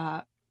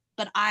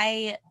 But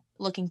I,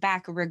 looking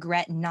back,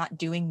 regret not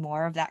doing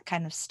more of that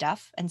kind of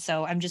stuff. And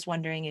so I'm just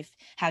wondering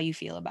how you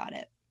feel about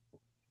it.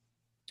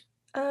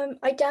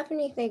 I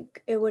definitely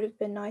think it would have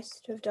been nice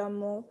to have done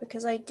more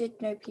because I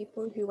did know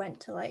people who went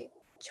to like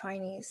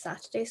Chinese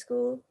Saturday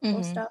school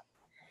or stuff,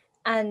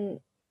 and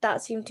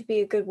that seemed to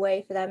be a good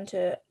way for them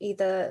to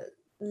either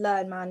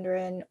learn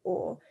Mandarin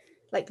or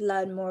like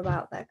learn more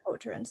about their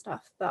culture and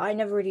stuff. But I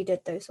never really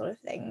did those sort of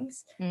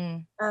things.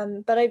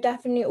 But I've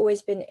definitely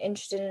always been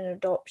interested in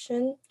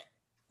adoption,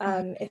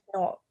 if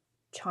not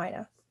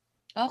China.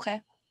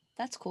 Okay,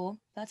 that's cool.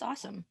 That's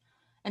awesome.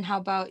 And how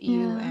about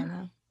you,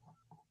 Anna?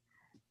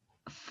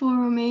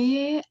 For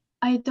me,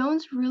 I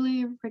don't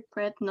really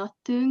regret not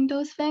doing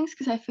those things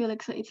because I feel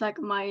like it's like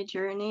my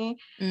journey.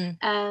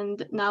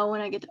 And now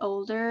when I get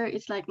older,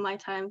 it's like my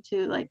time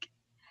to like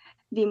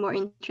be more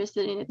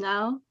interested in it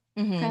now,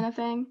 kind of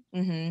thing.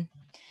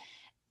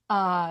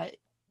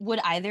 Would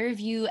either of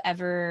you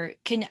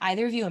can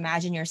either of you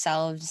imagine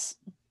yourselves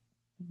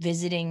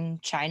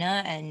visiting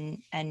China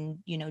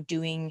and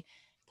doing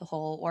the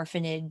whole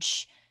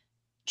orphanage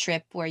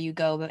trip where you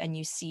go and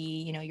you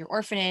see your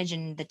orphanage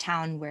and the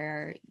town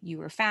where you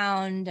were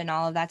found and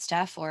all of that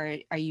stuff, or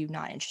are you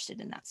not interested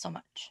in that so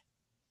much?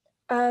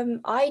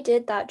 I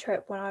did that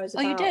trip when I was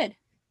about you did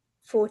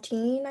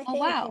 14, I think.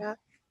 Wow. Yeah.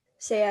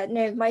 So yeah,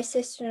 no, my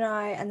sister and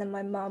I and then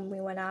my mum,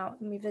 we went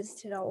out and we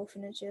visited our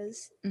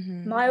orphanages.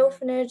 My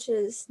orphanage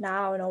is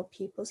now an old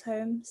people's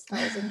home, so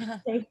that was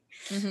interesting.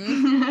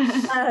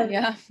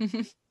 Yeah.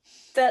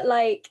 But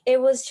like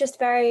it was just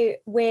very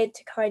weird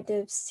to kind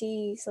of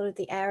see sort of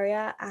the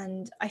area,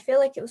 and I feel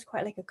like it was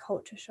quite like a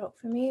culture shock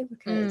for me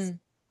because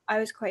I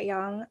was quite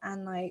young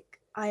and like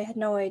I had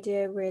no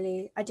idea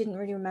really. I didn't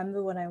really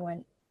remember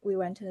when we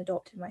went and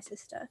adopted my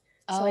sister,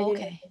 so I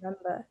didn't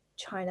remember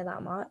China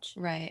that much.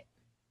 Right.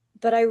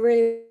 But I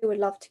really would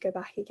love to go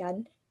back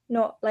again.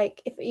 Not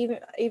like if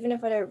even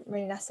if I don't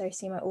really necessarily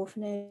see my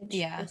orphanage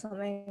or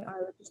something, I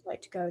would just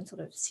like to go and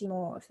sort of see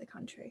more of the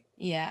country.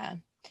 Yeah.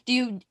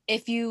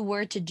 If you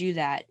were to do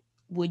that,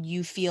 would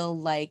you feel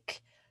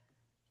like,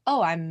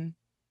 oh, I'm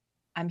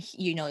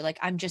like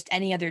I'm just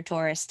any other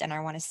tourist and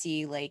I want to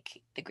see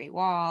like the Great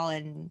Wall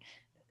and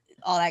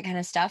all that kind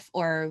of stuff?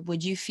 Or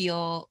would you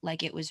feel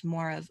like it was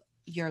more of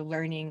you're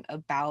learning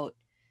about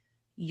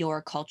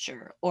your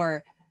culture,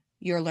 or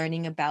you're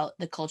learning about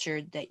the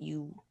culture that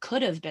you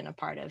could have been a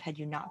part of had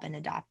you not been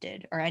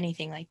adopted, or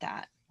anything like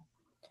that?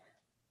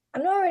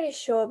 I'm not really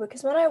sure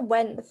because when I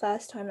went the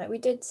first time, like we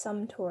did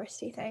some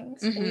touristy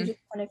things, and you just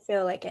kind of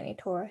feel like any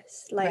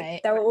tourist.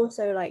 Like there were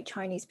also like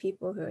Chinese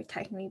people who are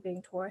technically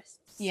being tourists.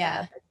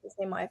 Yeah. Because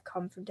they might have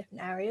come from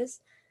different areas.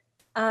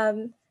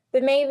 But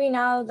maybe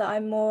now that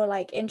I'm more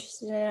like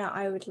interested in it,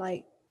 I would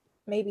like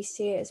maybe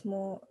see it as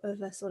more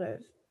of a sort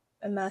of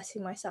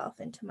immersing myself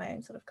into my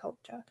own sort of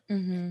culture.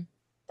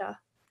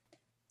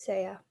 So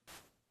yeah.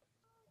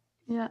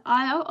 Yeah,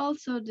 I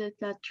also did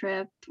that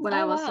trip when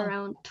I was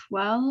around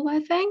 12, I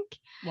think.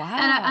 Wow.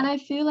 And I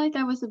feel like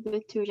I was a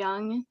bit too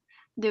young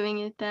doing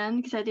it then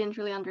because I didn't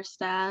really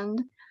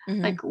understand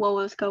like what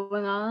was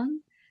going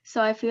on.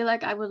 So I feel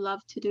like I would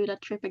love to do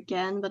that trip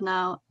again, but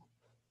now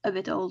a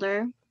bit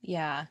older.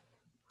 Yeah,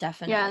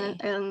 definitely. Yeah,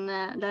 and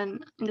then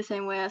in the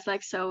same way as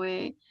like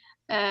Zoe,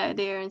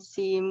 there and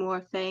see more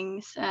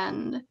things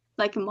and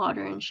like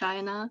modern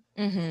China.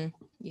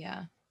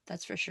 Yeah,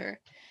 that's for sure.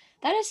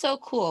 That is so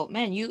cool,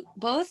 man. You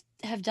both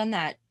have done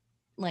that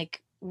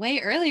like way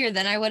earlier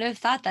than I would have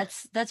thought.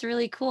 That's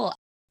really cool.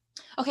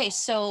 Okay,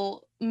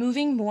 so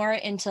moving more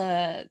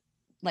into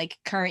like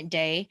current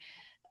day,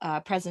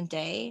 present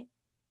day,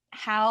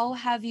 how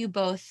have you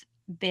both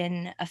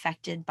been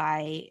affected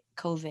by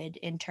COVID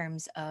in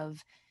terms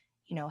of,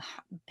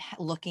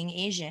 looking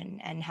Asian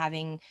and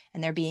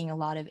there being a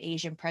lot of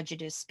Asian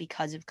prejudice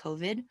because of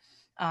COVID?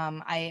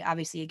 I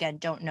obviously, again,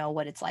 don't know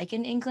what it's like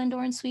in England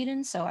or in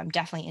Sweden, so I'm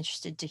definitely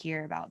interested to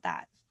hear about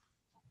that.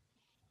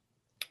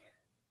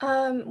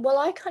 Well,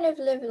 I kind of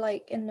live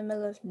like in the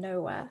middle of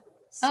nowhere.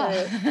 So,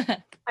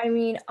 I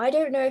mean, I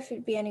don't know if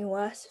it'd be any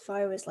worse if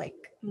I was like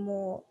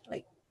more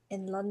like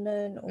in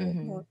London or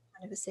more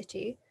kind of a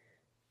city.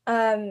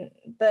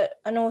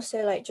 But and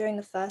also like during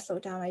the first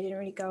lockdown, I didn't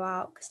really go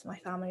out because my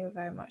family were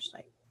very much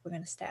like, we're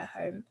going to stay at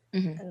home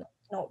and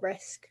not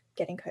risk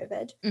getting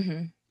COVID.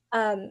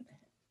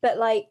 But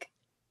like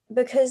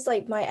because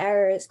like my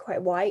area is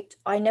quite white,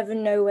 I never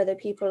know whether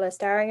people are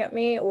staring at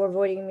me or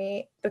avoiding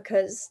me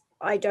because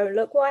I don't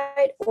look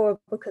white or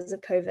because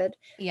of COVID.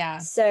 Yeah.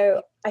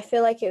 So I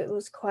feel like it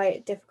was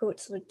quite difficult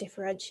to sort of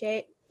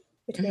differentiate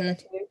between the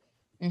two.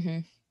 Mm-hmm.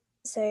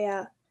 So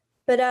yeah.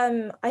 But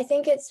I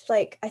think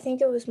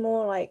it was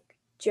more like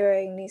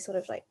during the sort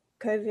of like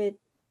COVID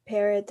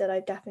period that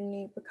I've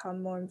definitely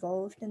become more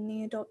involved in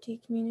the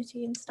adoptee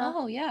community and stuff.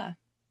 Oh, yeah.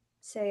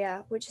 So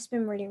yeah, which has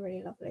been really,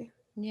 really lovely.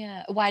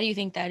 Yeah. Why do you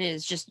think that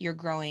is? Just your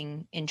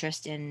growing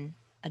interest in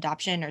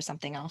adoption or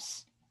something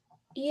else?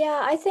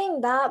 Yeah, I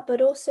think that,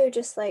 but also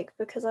just like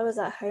because I was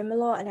at home a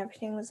lot and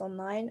everything was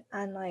online,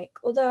 and like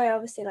although I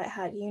obviously like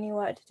had uni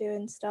work to do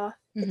and stuff,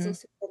 it's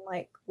also been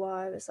like while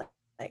I was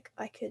like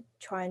I could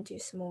try and do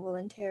some more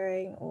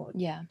volunteering or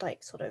Yeah.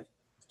 like sort of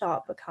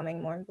start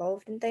becoming more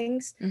involved in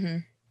things. Mm-hmm.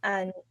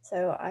 And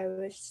so I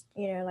was,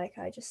 like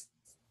I just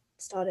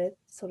started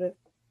sort of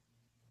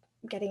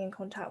getting in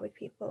contact with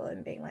people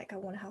and being like, I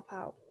want to help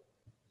out.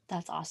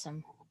 That's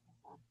awesome.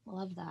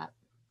 Love that.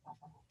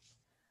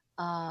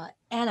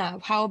 Anna,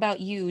 how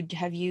about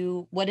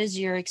you? What is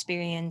your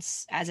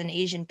experience as an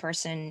Asian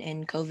person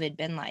in COVID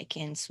been like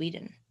in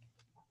Sweden?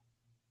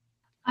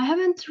 I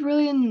haven't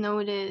really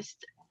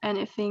noticed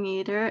anything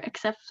either,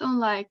 except on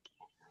like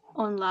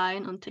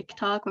online on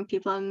TikTok when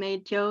people have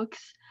made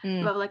jokes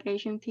about like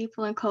Asian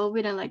people and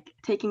COVID and like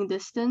taking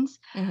distance,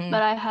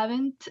 but I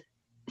haven't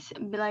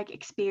like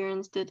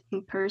experienced it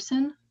in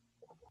person.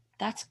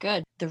 That's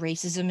good. The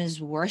racism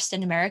is worst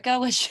in America,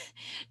 which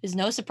is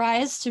no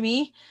surprise to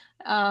me.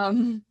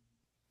 In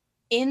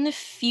the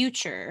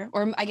future,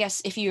 or I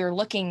guess if you're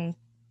looking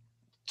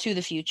to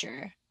the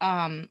future,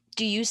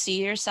 do you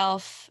see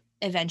yourself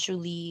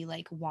eventually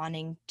like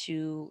wanting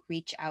to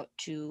reach out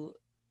to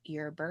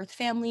your birth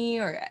family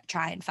or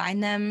try and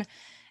find them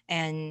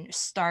and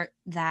start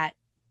that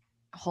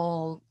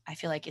whole, I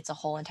feel like it's a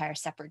whole entire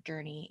separate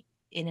journey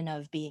in and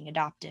of being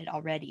adopted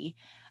already.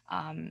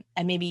 And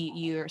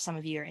maybe some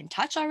of you are in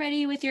touch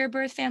already with your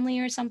birth family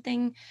or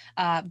something.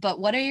 But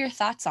what are your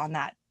thoughts on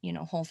that,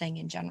 whole thing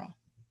in general?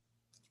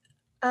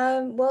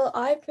 Well,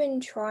 I've been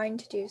trying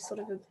to do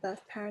sort of a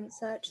birth parent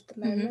search at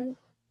the moment.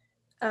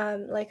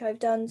 Like I've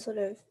done sort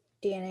of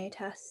DNA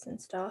tests and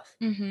stuff,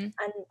 and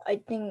I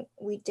think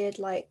we did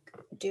like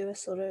do a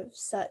sort of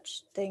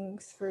search thing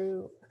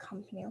through a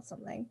company or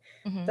something.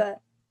 But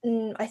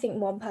I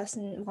think one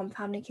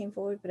family came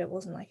forward, but it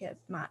wasn't like a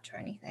match or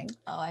anything.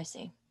 Oh, I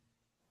see.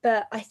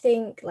 But I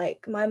think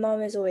like my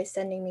mom is always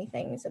sending me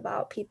things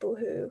about people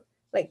who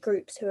like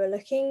groups who are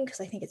looking, because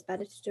I think it's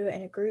better to do it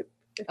in a group.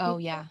 Oh,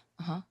 yeah.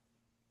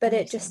 But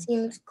it just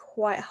seems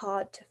quite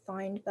hard to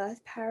find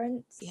birth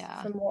parents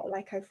from what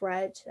like I've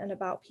read and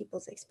about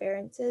people's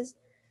experiences.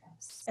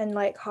 And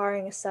like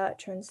hiring a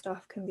searcher and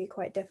stuff can be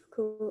quite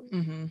difficult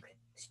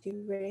because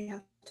you really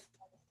have to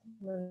find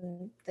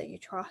someone that you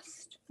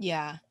trust.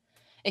 Yeah,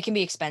 it can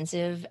be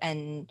expensive,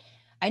 and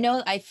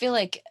I feel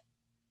like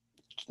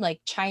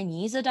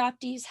Chinese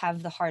adoptees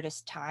have the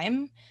hardest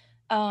time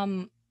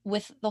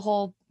with the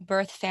whole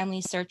birth family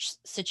search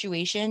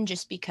situation,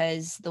 just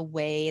because the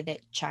way that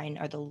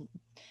China, or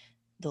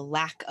the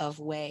lack of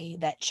way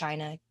that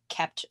China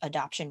kept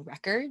adoption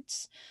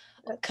records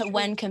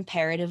when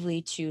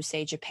comparatively to,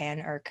 say, Japan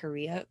or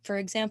Korea, for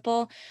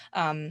example.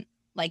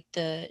 Like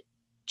the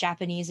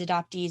Japanese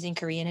adoptees and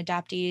Korean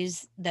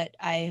adoptees that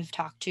I've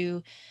talked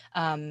to,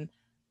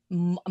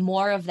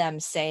 more of them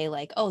say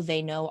like, oh,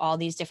 they know all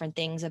these different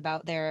things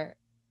about their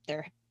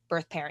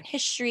birth parent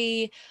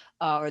history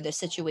or the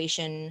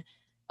situation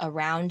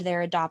around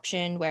their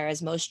adoption,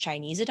 whereas most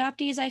Chinese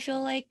adoptees, I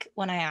feel like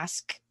when I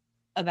ask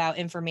about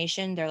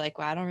information, they're like,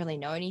 well, I don't really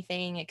know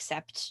anything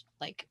except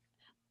like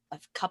a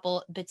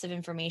couple bits of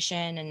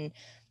information, and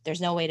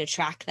there's no way to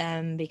track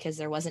them because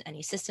there wasn't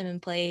any system in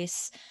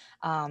place.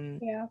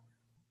 Yeah,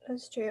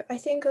 that's true. I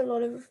think a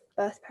lot of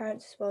birth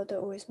parents as well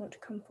don't always want to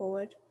come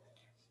forward,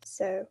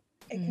 so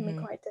it can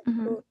be quite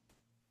difficult.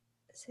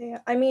 So yeah,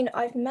 I mean,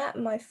 I've met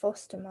my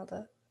foster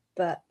mother,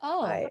 but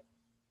I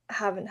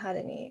haven't had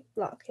any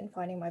luck in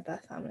finding my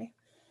birth family.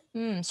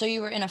 So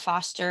you were in a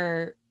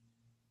foster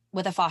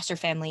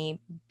family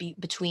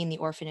between the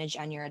orphanage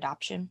and your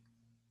adoption?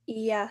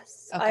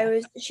 Yes,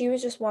 okay. She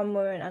was just one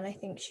woman, and I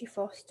think she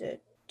fostered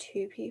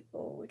two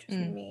people, which was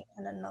me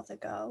and another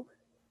girl.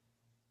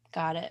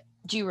 Got it.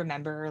 Do you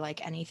remember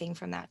like anything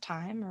from that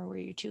time, or were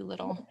you too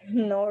little?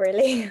 Not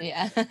really.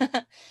 Yeah.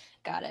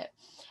 Got it.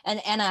 And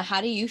Anna,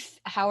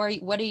 how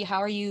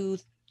are you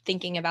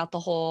thinking about the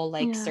whole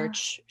like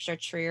search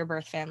for your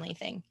birth family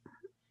thing?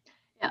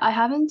 Yeah, I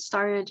haven't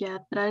started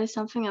yet, but that is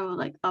something I would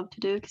like love to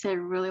do because I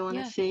really want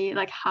to see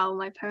like how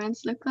my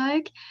parents look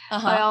like.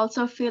 But I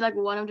also feel like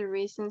one of the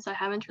reasons I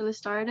haven't really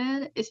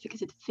started is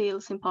because it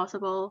feels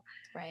impossible.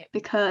 Right.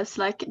 Because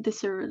like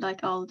this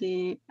like all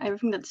the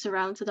everything that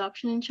surrounds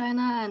adoption in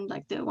China and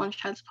like the one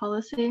child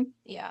policy.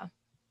 Yeah.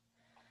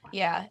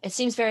 Yeah, it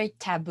seems very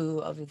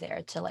taboo over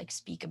there to like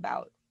speak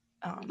about.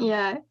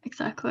 Yeah,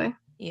 exactly.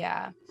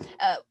 Yeah.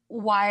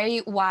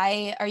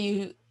 Why are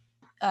you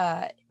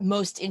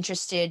most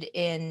interested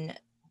in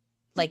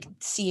like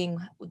seeing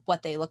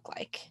what they look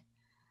like?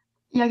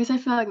 Yeah, because I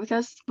feel like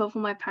because both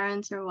of my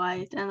parents are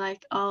white and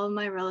like all of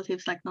my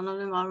relatives, like none of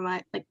them are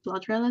my like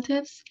blood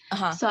relatives.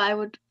 Uh-huh. So I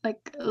would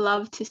like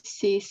love to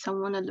see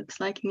someone that looks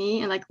like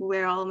me and like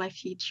where all my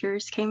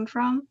features came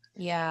from.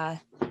 Yeah.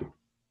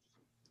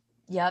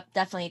 Yep,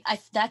 definitely.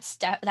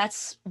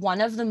 That's one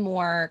of the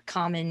more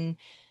common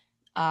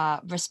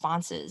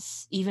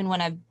responses. Even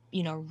when I'm,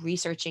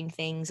 researching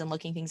things and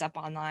looking things up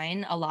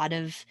online, a lot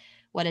of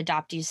what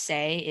adoptees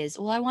say is,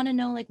 well, I want to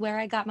know like where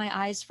I got my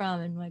eyes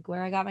from and like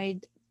where I got my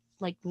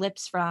like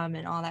lips from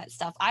and all that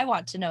stuff. I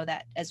want to know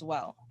that as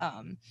well.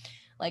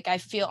 Like I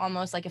feel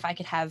almost like if I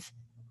could have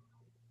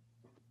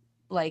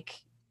like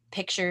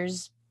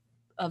pictures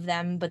of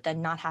them, but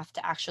then not have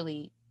to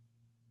actually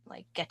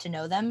like get to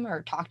know them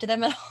or talk to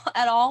them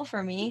at all,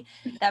 for me,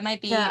 that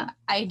might be Yeah.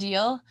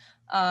 ideal.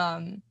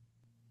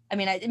 I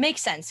mean, it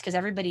makes sense because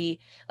everybody,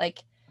 like,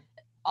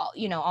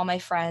 all my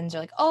friends are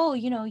like, oh,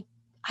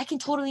 I can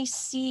totally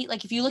see,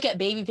 like, if you look at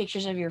baby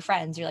pictures of your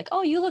friends, you're like,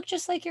 oh, you look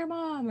just like your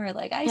mom, or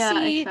like, I Yeah,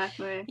 see,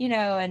 exactly.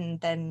 and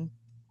then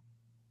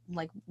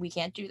like we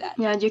can't do that.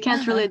 Yeah, you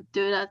can't really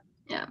do that.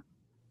 Yeah.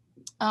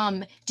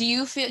 Do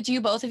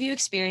you both of you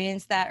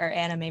experience that, or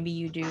Anna, maybe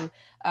you do,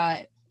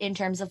 in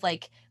terms of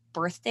like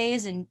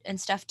birthdays and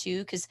stuff too?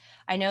 Because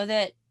I know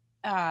that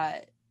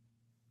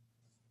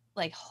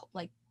like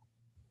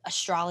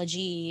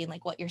astrology and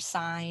like what your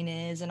sign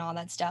is and all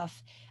that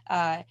stuff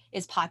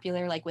is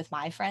popular like with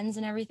my friends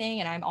and everything,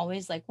 and I'm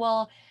always like,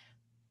 well,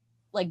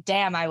 like,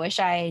 damn, I wish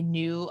I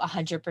knew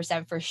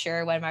 100% for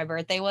sure when my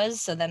birthday was,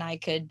 so then I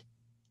could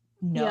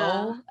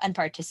know and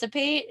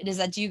participate.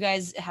 Do you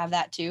guys have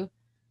that too?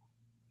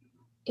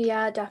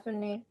 Yeah,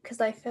 definitely. Because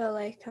I feel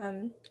like,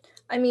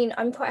 I mean,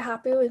 I'm quite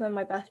happy with when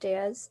my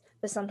birthday is,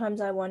 but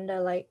sometimes I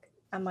wonder, like,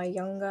 am I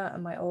younger?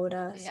 Am I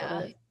older? Sort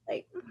of,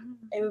 like,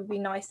 it would be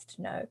nice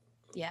to know.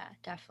 Yeah,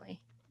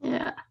 definitely.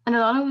 Yeah, and a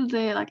lot of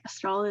the like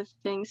astrology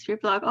things,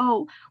 people are like,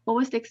 oh, what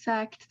was the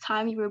exact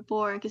time you were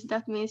born? Because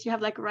that means you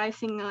have like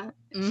rising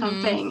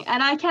something,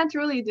 and I can't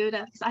really do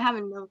that because I have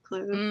no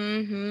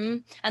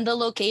clue. And the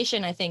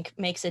location, I think,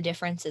 makes a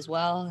difference as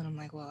well, and I'm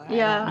like, well, I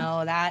Yeah. don't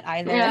know that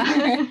either.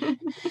 Yeah.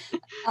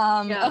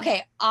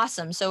 Okay,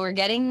 awesome. So we're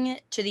getting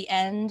to the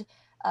end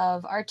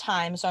of our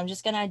time, so I'm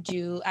just gonna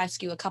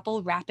ask you a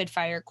couple rapid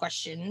fire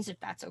questions, if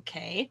that's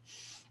okay.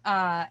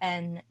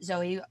 And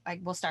Zoe,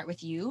 we'll start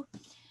with you.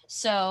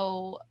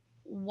 So,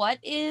 what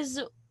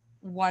is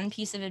one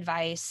piece of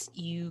advice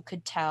you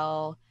could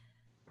tell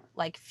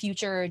like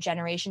future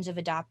generations of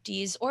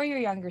adoptees or your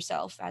younger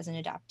self as an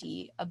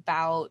adoptee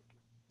about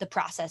the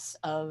process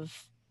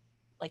of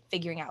like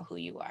figuring out who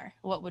you are?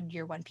 What would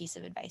your one piece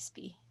of advice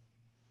be?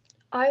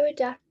 I would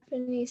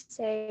definitely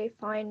say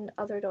find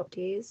other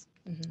adoptees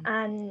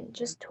and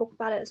just talk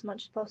about it as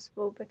much as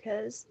possible,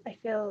 because I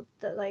feel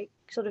that like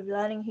sort of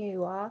learning who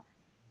you are,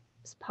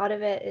 as part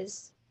of it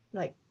is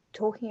like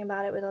talking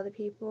about it with other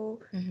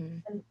people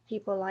and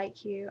people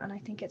like you, and I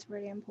think it's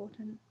really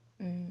important.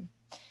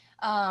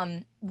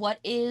 What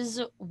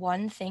is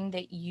one thing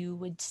that you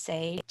would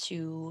say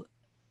to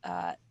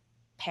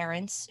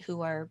parents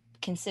who are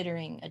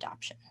considering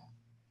adoption?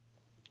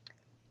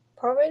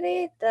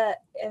 Probably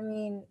that, I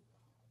mean,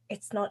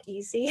 it's not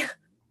easy.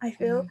 I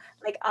feel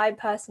like I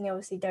personally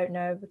obviously don't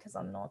know because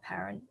I'm not a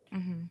parent,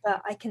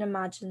 but I can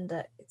imagine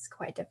that it's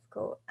quite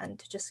difficult, and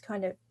to just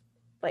kind of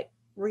like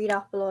read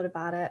up a lot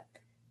about it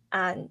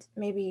and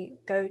maybe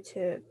go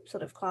to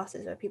sort of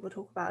classes where people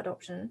talk about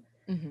adoption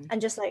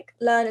and just like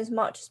learn as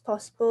much as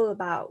possible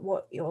about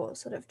what your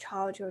sort of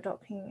child you're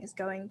adopting is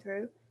going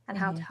through and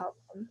how to help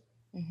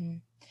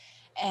them.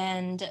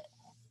 And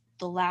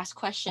the last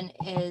question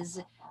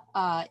is,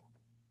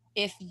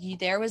 if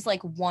there was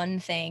like one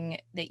thing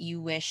that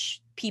you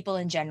wish people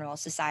in general,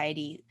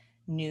 society,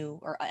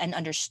 knew and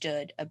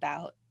understood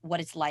about what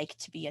it's like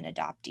to be an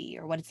adoptee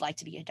or what it's like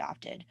to be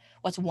adopted,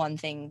 what's one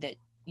thing that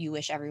you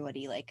wish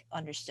everybody like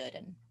understood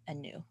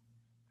and knew?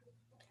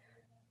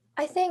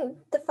 I think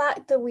the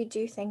fact that we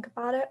do think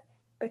about it,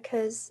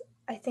 because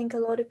I think a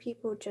lot of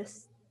people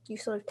just, you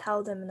sort of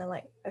tell them and they're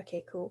like,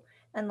 okay, cool,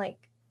 and like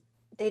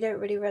they don't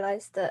really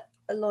realize that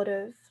a lot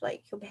of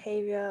like your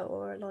behavior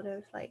or a lot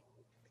of like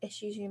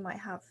issues you might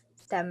have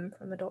stem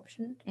from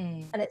adoption,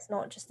 and it's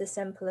not just as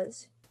simple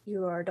as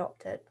you are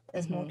adopted.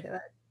 There's more to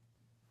it.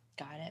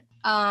 Got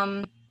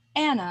it.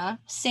 Anna,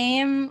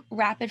 same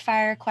rapid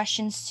fire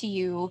questions to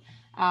you.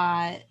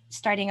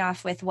 Starting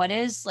off with, what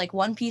is like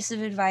one piece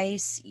of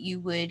advice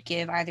you would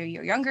give either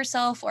your younger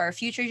self or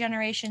future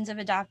generations of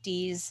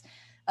adoptees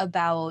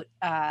about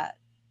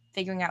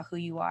figuring out who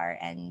you are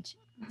and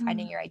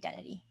finding your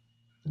identity?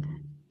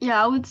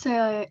 Yeah, I would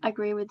say I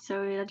agree with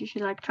Zoe that you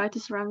should like try to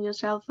surround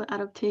yourself with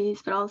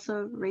adoptees, but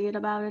also read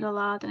about it a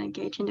lot and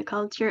engage in the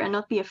culture and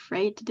not be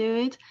afraid to do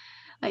it.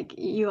 Like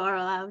you are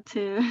allowed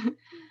to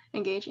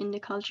engage in the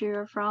culture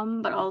you're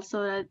from, but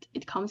also that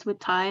it comes with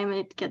time and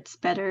it gets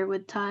better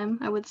with time,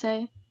 I would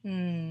say.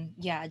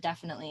 Yeah,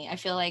 definitely. I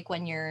feel like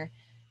when you're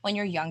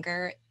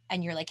younger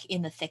and you're like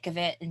in the thick of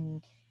it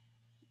and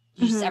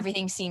you just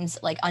everything seems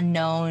like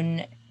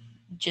unknown,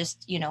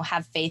 just, you know,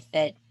 have faith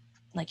that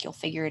like you'll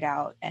figure it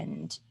out,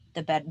 and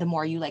the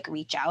more you like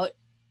reach out,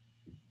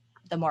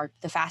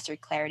 the faster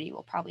clarity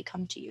will probably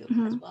come to you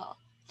as well.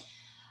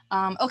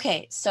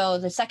 Okay, so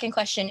the second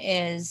question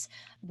is,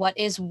 what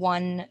is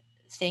one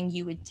thing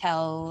you would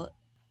tell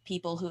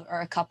people who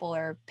are a couple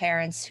or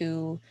parents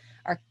who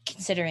are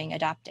considering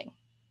adopting?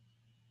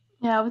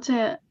 Yeah, I would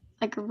say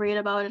like read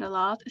about it a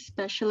lot,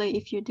 especially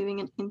if you're doing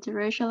an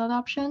interracial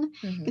adoption.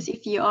 Because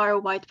if you are a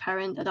white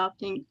parent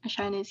adopting a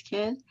Chinese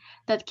kid,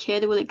 that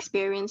kid will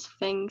experience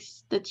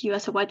things that you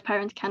as a white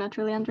parent cannot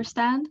really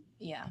understand.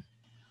 Yeah.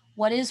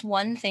 What is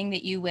one thing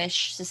that you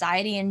wish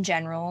society in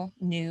general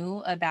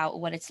knew about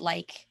what it's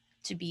like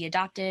to be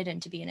adopted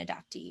and to be an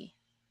adoptee?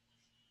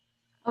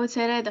 I would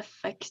say that it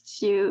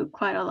affects you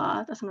quite a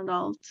lot as an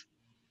adult.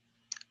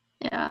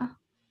 Yeah.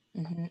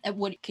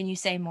 What can you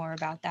say more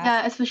about that?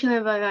 Yeah, especially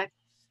about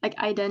like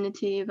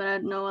identity, but I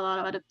know a lot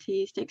of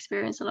adoptees, they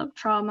experience a lot of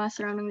trauma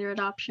surrounding their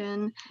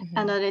adoption,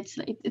 and that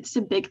it's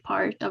a big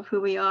part of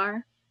who we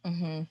are.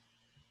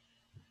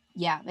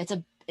 Yeah,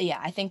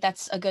 I think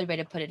that's a good way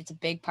to put it. It's a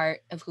big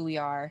part of who we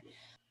are.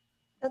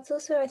 That's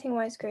also, I think,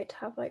 why it's great to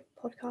have like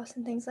podcasts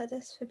and things like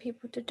this for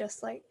people to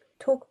just like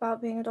talk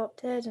about being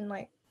adopted and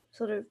like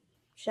sort of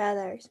share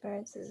their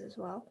experiences as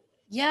well.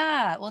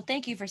 Yeah, well,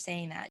 thank you for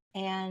saying that.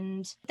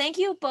 And thank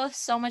you both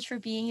so much for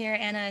being here,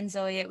 Anna and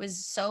Zoe. It was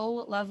so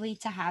lovely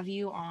to have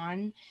you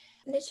on.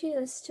 Literally,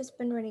 it's just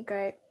been really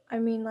great. I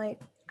mean,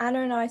 like,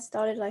 Anna and I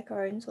started like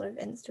our own sort of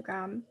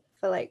Instagram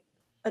for like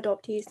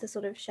adoptees to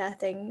sort of share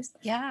things.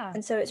 Yeah.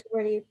 And so it's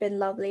really been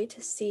lovely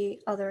to see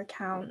other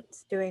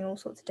accounts doing all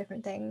sorts of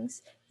different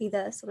things,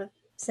 either sort of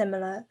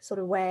similar sort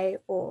of way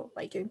or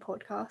like doing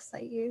podcasts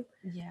like you.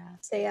 Yeah.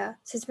 So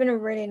it's been a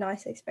really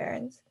nice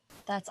experience.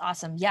 That's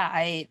awesome.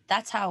 Yeah,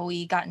 that's how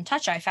we got in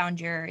touch. I found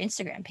your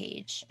Instagram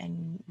page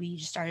and we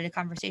just started a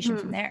conversation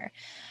from there.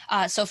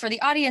 So for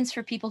the audience,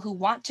 for people who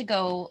want to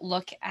go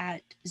look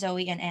at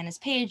Zoe and Anna's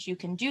page, you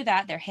can do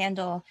that. Their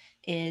handle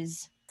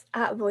is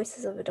at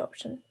Voices of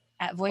Adoption.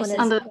 At Voices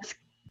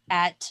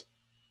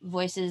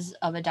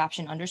of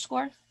Adoption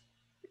 _.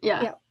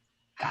 Yeah.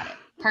 Got it.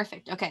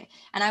 Perfect. Okay.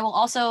 And I will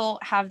also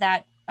have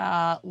that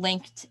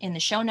linked in the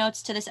show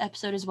notes to this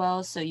episode as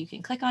well, so you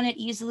can click on it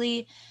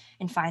easily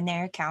and find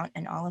their account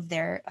and all of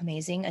their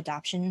amazing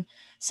adoption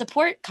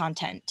support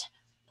content.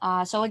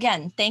 So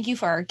again, thank you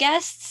for our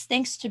guests.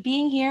 Thanks to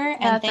being here.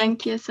 Yeah, and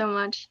thank you so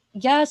much.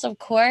 Yes, of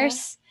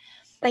course.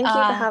 Yeah. Thank you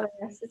for having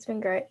us. It's been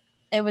great.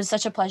 It was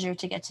such a pleasure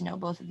to get to know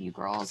both of you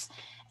girls.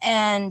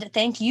 And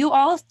thank you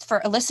all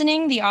for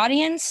listening, the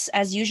audience.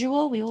 As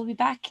usual, we will be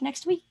back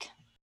next week.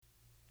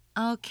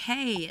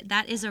 Okay,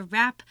 that is a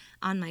wrap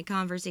on my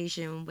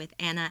conversation with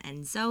Anna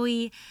and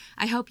Zoe.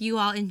 I hope you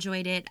all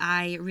enjoyed it.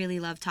 I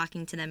really love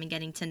talking to them and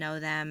getting to know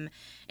them.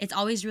 It's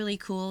always really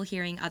cool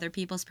hearing other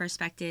people's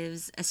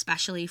perspectives,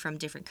 especially from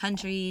different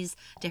countries,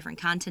 different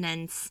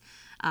continents.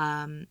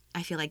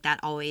 I feel like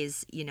that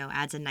always,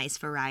 adds a nice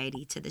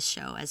variety to the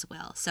show as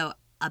well. So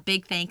a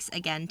big thanks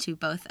again to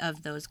both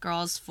of those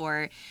girls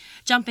for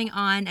jumping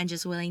on and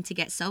just willing to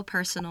get so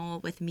personal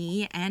with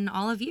me and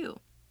all of you.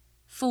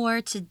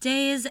 For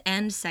today's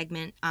end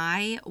segment,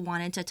 I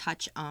wanted to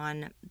touch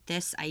on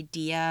this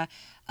idea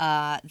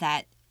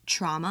that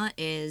trauma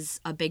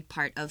is a big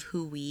part of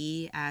who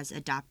we as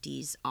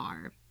adoptees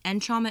are, and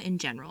trauma in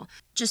general.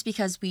 Just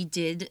because we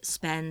did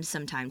spend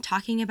some time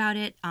talking about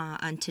it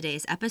on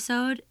today's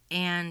episode,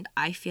 and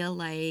I feel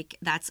like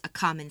that's a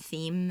common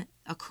theme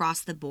across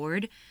the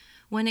board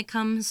when it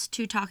comes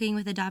to talking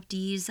with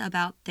adoptees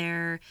about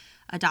their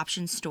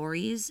adoption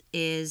stories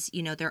is,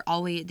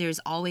 there's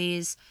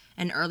always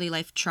an early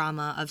life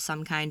trauma of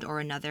some kind or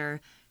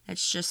another.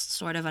 That's just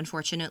sort of,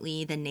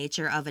 unfortunately, the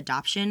nature of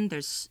adoption.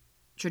 There's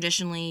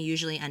traditionally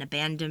usually an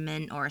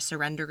abandonment or a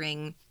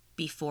surrendering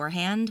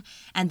beforehand,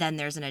 and then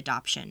there's an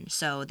adoption.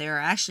 So there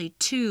are actually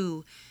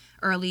two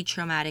early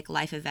traumatic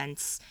life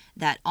events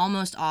that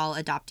almost all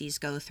adoptees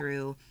go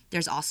through.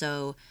 There's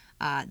also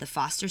the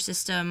foster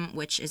system,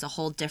 which is a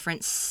whole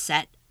different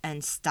set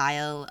and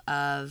style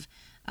of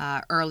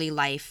early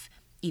life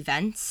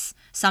events.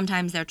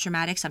 Sometimes they're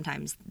traumatic,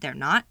 sometimes they're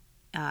not.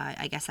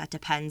 I guess that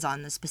depends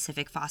on the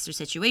specific foster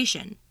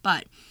situation.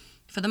 But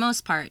for the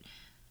most part,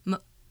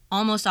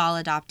 almost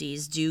all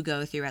adoptees do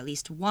go through at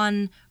least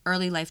one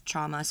early life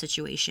trauma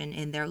situation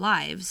in their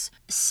lives.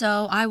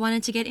 So I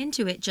wanted to get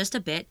into it just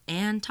a bit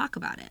and talk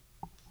about it.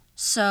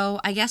 So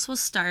I guess we'll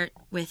start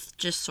with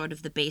just sort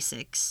of the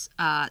basics.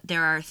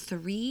 There are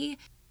three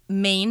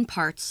main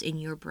parts in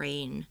your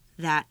brain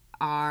that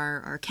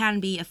are or can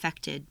be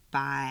affected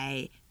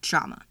by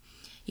trauma.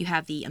 You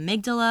have the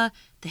amygdala,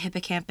 the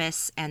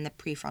hippocampus, and the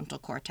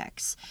prefrontal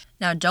cortex.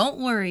 Now, don't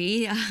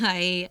worry,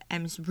 I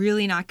am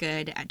really not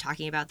good at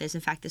talking about this.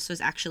 In fact, this was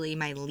actually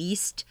my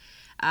least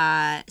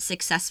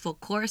successful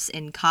course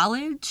in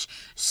college.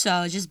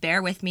 So just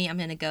bear with me. I'm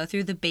going to go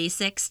through the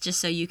basics just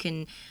so you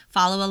can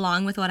follow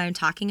along with what I'm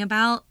talking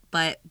about,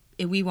 but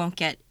we won't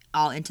get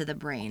all into the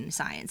brain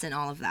science and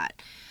all of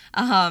that.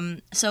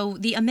 So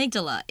the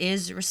amygdala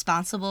is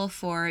responsible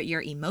for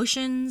your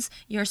emotions,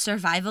 your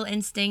survival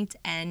instinct,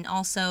 and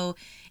also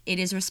it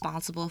is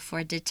responsible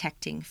for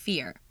detecting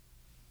fear.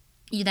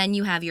 Then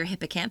you have your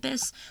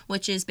hippocampus,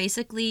 which is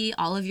basically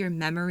all of your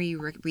memory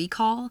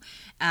recall,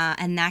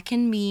 and that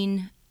can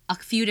mean a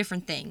few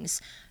different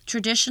things.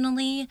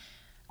 Traditionally,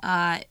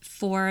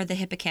 for the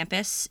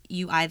hippocampus,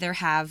 you either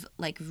have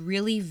like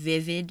really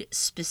vivid,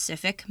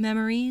 specific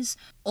memories,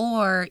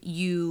 or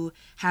you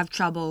have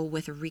trouble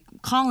with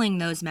recalling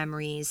those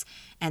memories,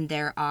 and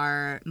there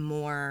are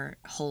more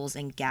holes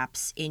and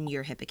gaps in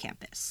your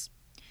hippocampus.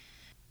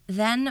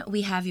 Then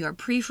we have your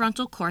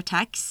prefrontal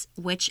cortex,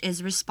 which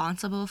is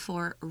responsible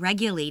for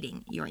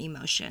regulating your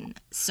emotion.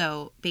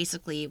 So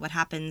basically, what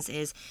happens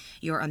is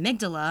your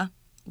amygdala,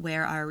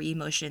 where our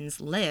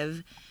emotions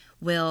live,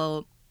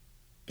 will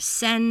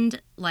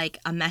send like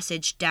a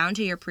message down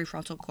to your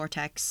prefrontal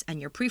cortex,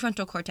 and your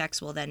prefrontal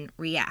cortex will then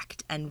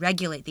react and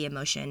regulate the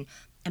emotion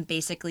and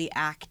basically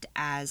act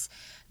as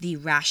the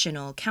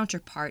rational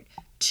counterpart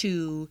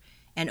to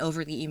an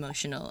overly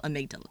emotional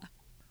amygdala,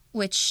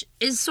 which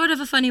is sort of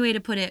a funny way to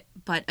put it,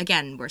 but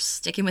again, we're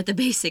sticking with the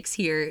basics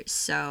here,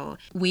 so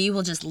we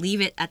will just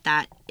leave it at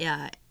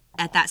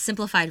that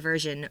simplified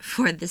version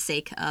for the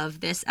sake of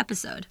this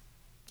episode.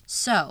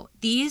 So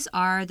these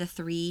are the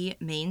three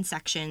main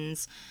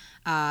sections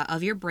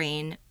of your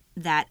brain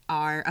that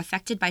are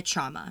affected by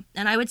trauma.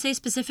 And I would say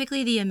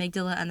specifically the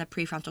amygdala and the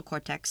prefrontal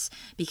cortex,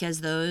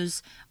 because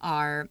those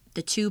are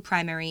the two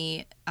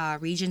primary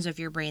regions of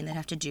your brain that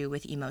have to do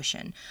with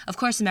emotion. Of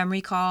course, memory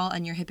recall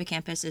and your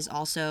hippocampus is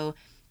also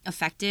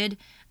affected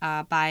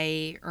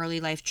by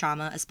early life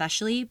trauma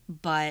especially,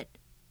 but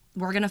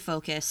we're going to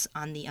focus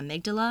on the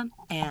amygdala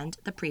and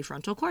the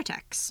prefrontal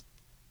cortex.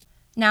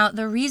 Now,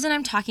 the reason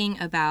I'm talking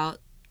about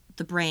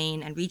the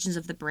brain and regions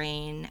of the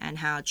brain and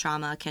how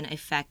trauma can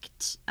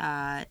affect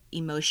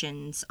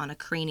emotions on a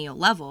cranial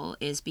level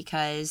is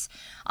because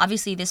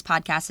obviously this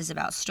podcast is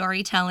about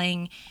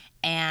storytelling,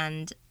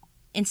 and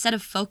instead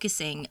of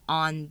focusing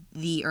on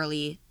the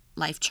early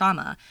life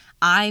trauma,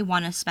 I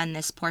want to spend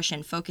this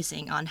portion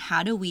focusing on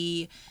how do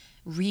we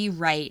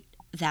rewrite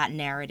that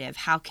narrative?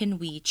 How can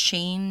we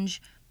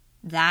change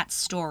that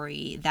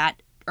story,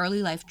 that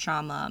early life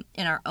trauma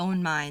in our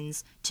own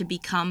minds to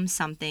become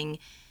something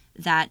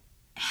that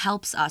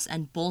helps us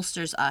and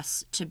bolsters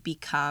us to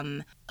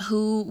become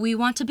who we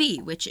want to be,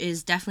 which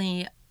is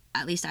definitely,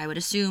 at least I would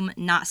assume,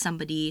 not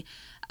somebody,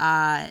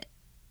 that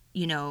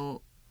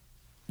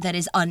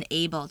is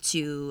unable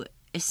to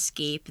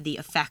escape the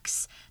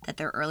effects that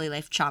their early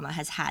life trauma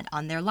has had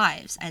on their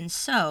lives. And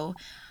so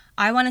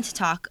I wanted to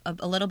talk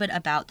a little bit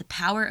about the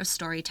power of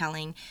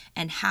storytelling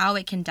and how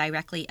it can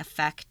directly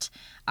affect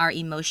our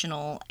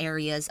emotional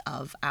areas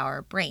of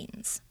our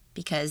brains,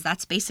 because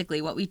that's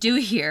basically what we do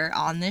here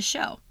on this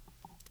show.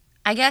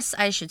 I guess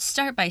I should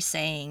start by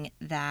saying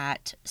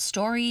that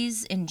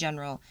stories in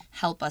general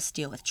help us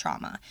deal with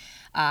trauma.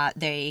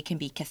 They can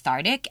be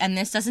cathartic, and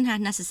this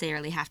doesn't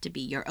necessarily have to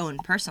be your own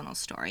personal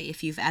story.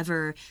 If you've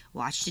ever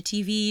watched a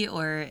TV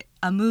or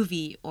a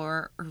movie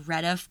or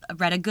read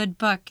a good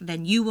book,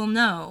 then you will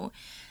know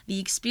the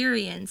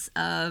experience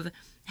of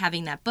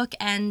having that book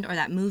end or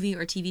that movie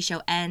or TV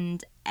show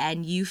end,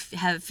 and you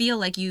feel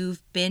like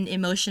you've been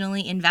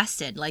emotionally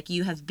invested, like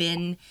you have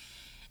been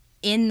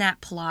in that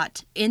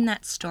plot, in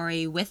that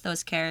story with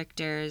those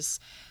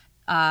characters,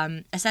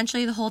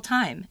 essentially the whole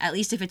time, at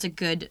least if it's a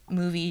good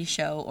movie,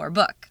 show, or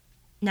book.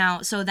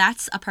 Now, so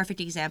that's a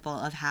perfect example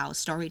of how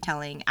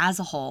storytelling as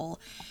a whole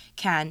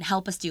can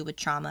help us deal with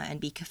trauma and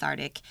be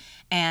cathartic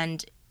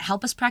and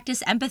help us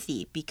practice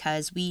empathy,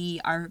 because we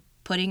are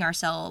putting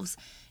ourselves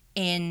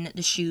in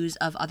the shoes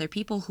of other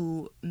people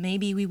who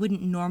maybe we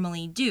wouldn't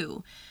normally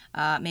do.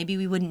 Maybe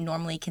we wouldn't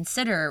normally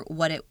consider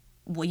what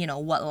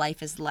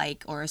life is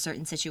like or a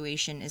certain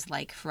situation is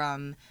like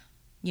from,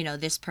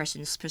 this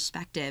person's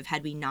perspective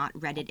had we not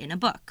read it in a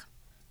book.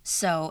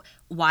 So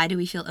why do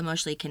we feel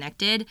emotionally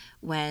connected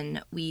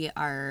when we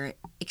are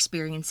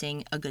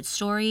experiencing a good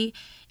story?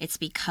 It's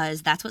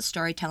because that's what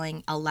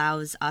storytelling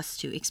allows us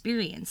to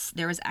experience.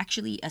 There was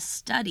actually a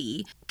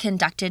study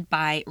conducted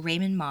by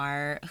Raymond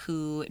Mar,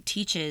 who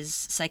teaches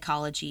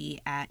psychology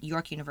at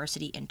York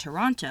University in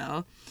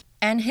Toronto.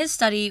 And his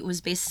study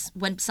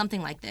went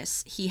something like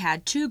this. He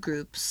had two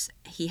groups.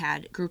 He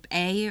had Group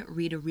A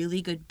read a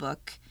really good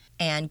book,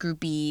 and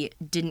Group B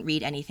didn't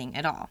read anything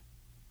at all.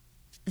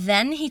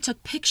 Then he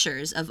took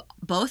pictures of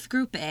both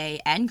Group A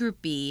and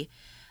Group B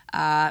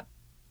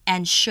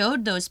and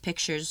showed those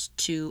pictures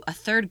to a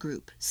third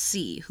group,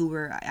 C, who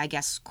were, I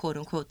guess, quote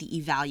unquote, the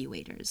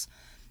evaluators.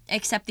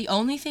 Except the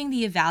only thing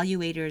the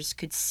evaluators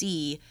could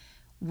see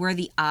were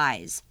the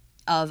eyes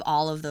of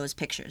all of those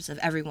pictures of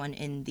everyone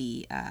in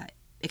the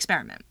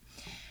experiment.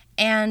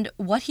 And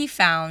what he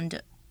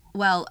found,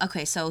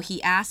 so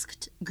he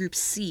asked Group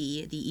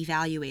C, the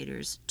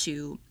evaluators,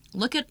 to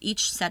look at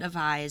each set of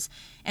eyes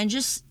and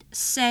just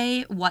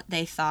say what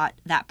they thought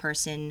that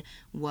person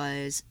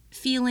was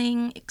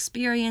feeling,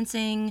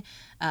 experiencing,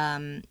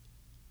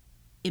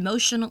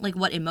 emotional, like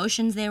what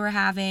emotions they were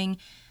having,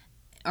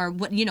 or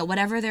what, you know,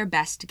 whatever their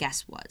best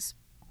guess was.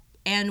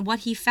 And what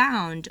he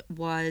found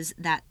was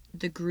that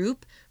the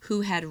group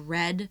who had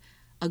read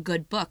a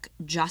good book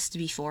just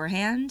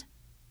beforehand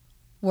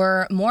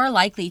were more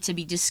likely to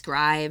be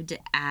described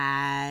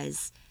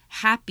as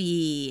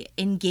happy,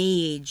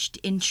 engaged,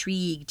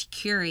 intrigued,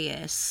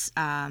 curious,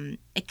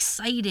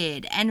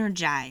 excited,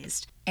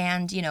 energized,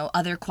 and, you know,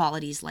 other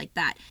qualities like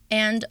that.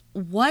 And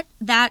what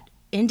that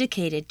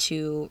indicated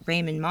to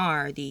Raymond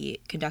Marr, the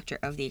conductor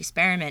of the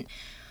experiment,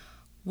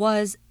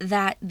 was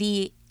that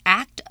the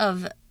act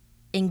of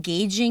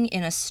engaging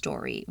in a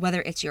story,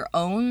 whether it's your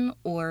own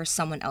or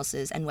someone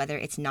else's, and whether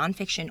it's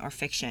nonfiction or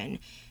fiction,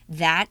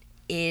 that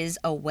is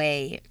a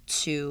way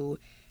to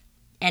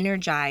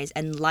energize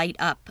and light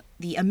up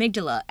the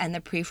amygdala and the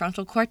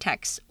prefrontal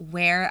cortex,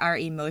 where our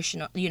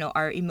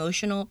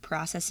emotional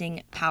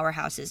processing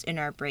powerhouses in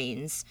our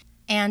brains.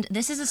 And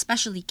this is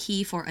especially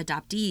key for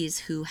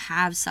adoptees who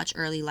have such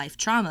early life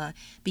trauma,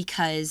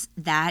 because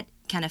that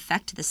can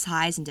affect the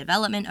size and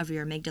development of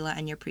your amygdala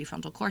and your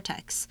prefrontal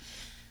cortex,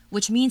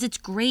 which means it's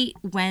great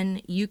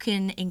when you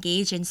can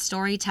engage in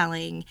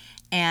storytelling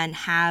and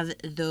have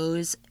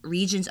those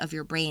regions of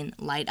your brain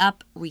light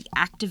up,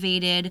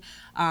 reactivated.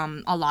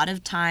 A lot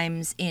of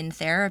times in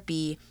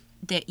therapy,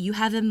 that you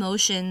have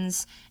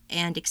emotions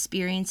and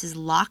experiences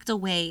locked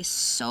away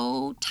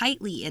so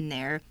tightly in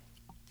there,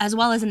 as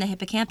well as in the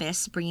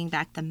hippocampus, bringing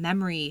back the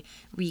memory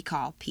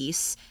recall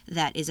piece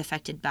that is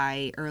affected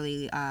by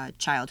early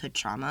childhood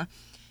trauma.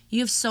 You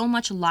have so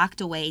much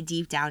locked away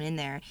deep down in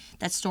there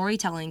that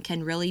storytelling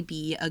can really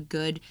be a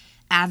good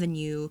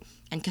avenue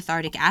and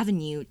cathartic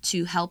avenue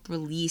to help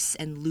release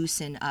and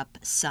loosen up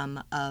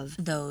some of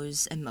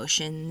those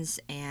emotions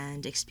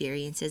and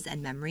experiences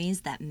and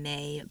memories that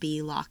may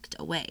be locked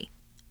away.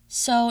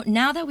 So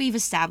now that we've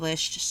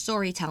established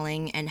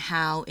storytelling and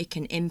how it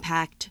can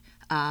impact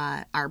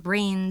our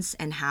brains,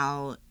 and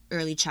how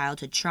early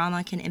childhood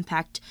trauma can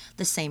impact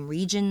the same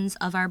regions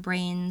of our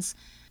brains,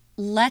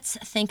 let's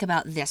think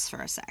about this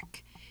for a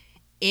sec.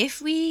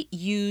 If we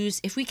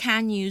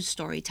can use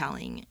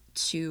storytelling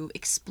to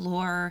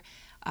explore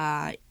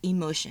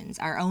emotions,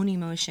 our own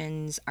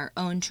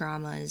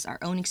traumas, our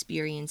own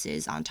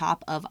experiences on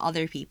top of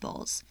other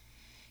people's,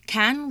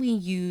 can we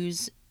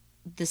use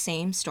the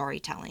same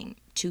storytelling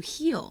to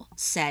heal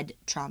said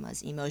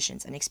traumas,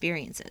 emotions, and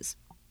experiences?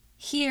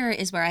 Here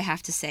is where I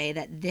have to say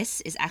that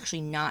this is actually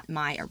not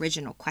my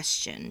original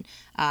question.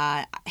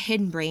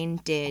 Hidden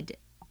Brain did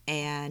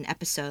an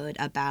episode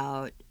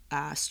about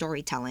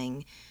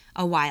storytelling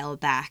a while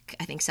back,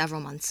 I think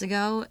several months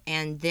ago,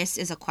 and this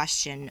is a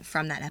question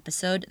from that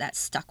episode that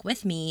stuck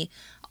with me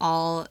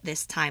all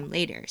this time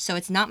later. So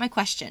it's not my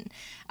question.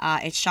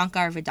 It's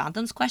Shankar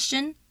Vedantham's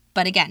question,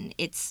 but again,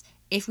 it's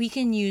if we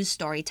can use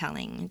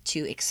storytelling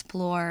to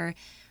explore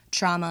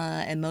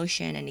trauma,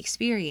 emotion, and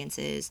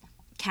experiences,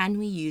 can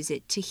we use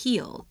it to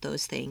heal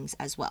those things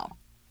as well?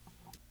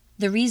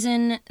 The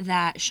reason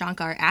that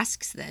Shankar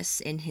asks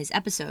this in his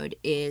episode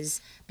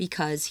is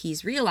because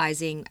he's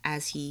realizing,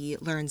 as he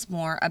learns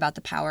more about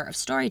the power of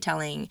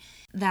storytelling,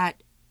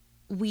 that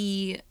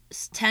we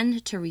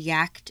tend to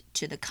react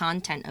to the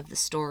content of the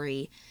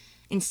story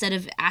instead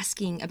of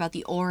asking about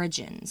the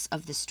origins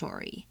of the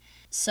story.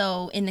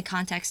 So in the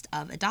context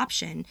of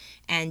adoption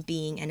and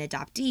being an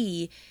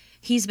adoptee,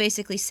 he's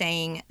basically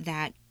saying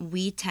that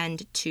we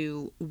tend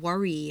to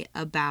worry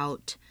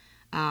about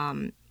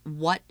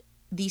what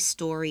the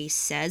story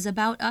says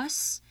about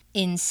us,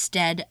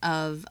 instead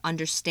of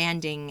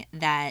understanding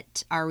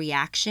that our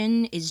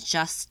reaction is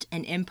just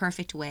an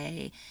imperfect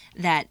way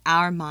that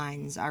our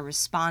minds are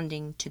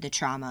responding to the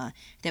trauma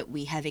that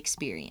we have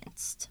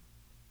experienced.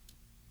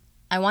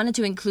 I wanted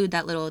to include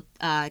that little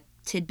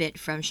tidbit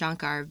from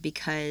Shankar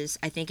because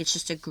I think it's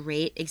just a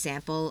great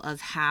example of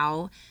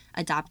how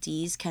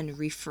adoptees can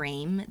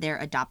reframe their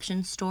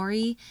adoption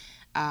story,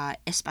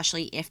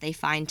 especially if they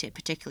find it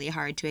particularly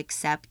hard to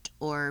accept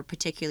or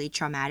particularly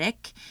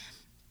traumatic.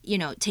 You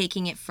know,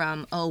 taking it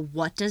from, oh,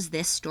 what does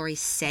this story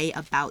say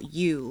about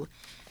you,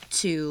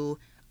 to,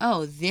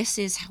 oh, this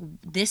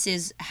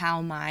is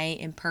how my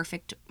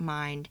imperfect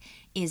mind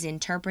is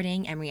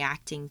interpreting and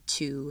reacting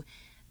to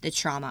the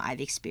trauma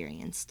I've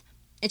experienced.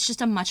 It's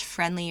just a much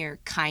friendlier,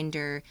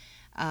 kinder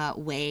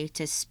way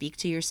to speak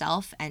to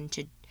yourself and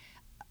to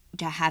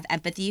have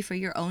empathy for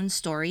your own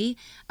story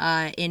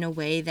in a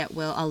way that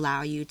will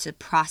allow you to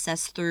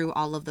process through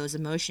all of those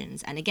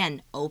emotions. And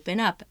again, open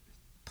up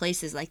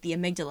places like the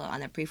amygdala on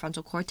the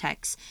prefrontal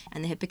cortex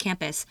and the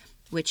hippocampus,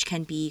 which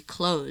can be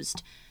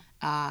closed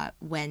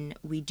when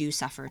we do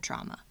suffer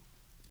trauma.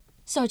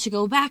 So to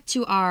go back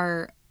to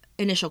our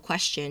initial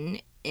question,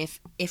 if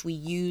we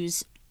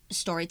use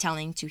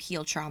storytelling to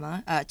heal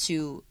trauma,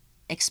 to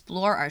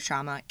explore our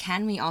trauma,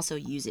 can we also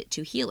use it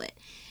to heal it?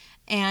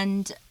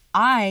 And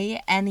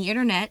I and the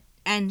internet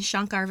and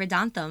Shankar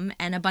Vedantam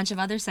and a bunch of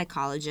other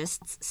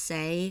psychologists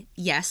say,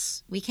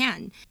 yes, we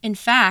can. In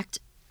fact,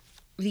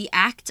 the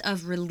act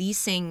of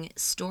releasing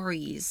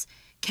stories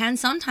can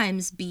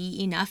sometimes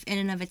be enough in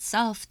and of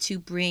itself to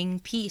bring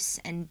peace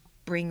and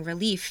bring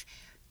relief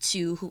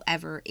to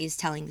whoever is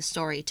telling the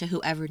story, to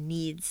whoever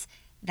needs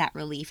that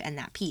relief and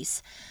that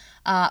peace.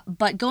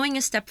 But going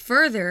a step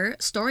further,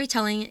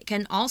 storytelling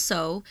can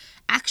also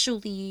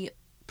actually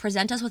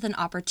present us with an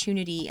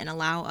opportunity and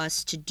allow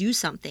us to do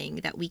something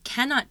that we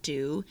cannot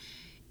do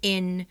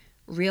in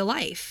real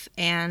life.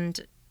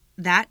 And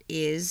that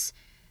is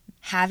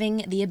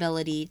having the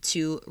ability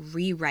to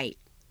rewrite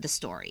the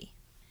story.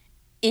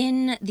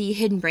 In the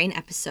Hidden Brain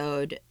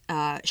episode,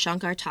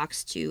 Shankar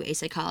talks to a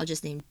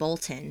psychologist named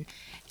Bolton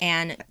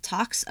and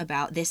talks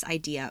about this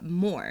idea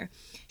more.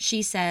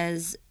 She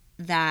says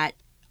that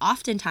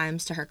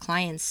oftentimes to her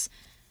clients,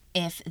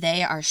 if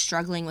they are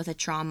struggling with a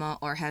trauma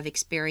or have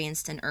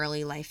experienced an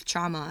early life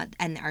trauma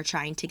and are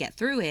trying to get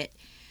through it,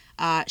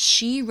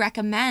 she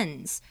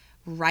recommends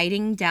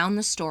writing down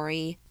the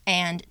story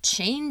and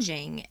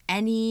changing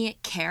any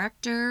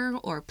character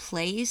or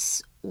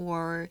place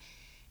or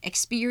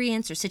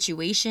experience or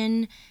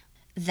situation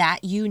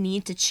that you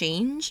need to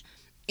change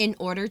in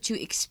order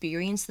to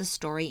experience the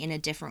story in a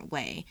different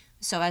way.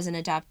 So as an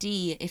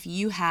adoptee, if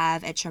you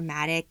have a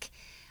traumatic,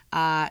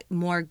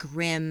 more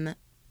grim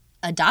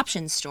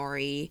adoption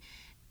story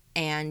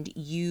and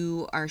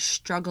you are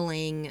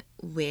struggling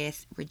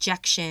with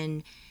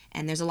rejection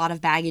and there's a lot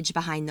of baggage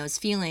behind those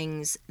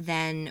feelings,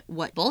 then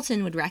what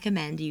Bolton would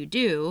recommend you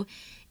do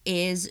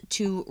is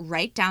to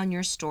write down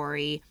your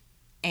story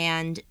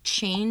and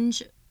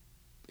change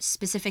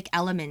specific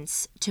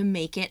elements to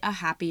make it a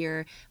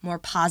happier, more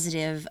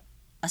positive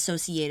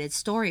associated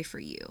story for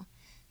you.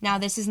 Now,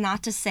 this is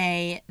not to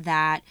say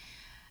that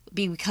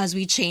because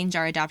we change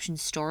our adoption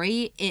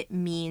story, it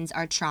means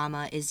our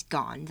trauma is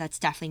gone. That's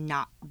definitely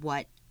not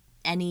what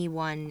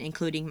anyone,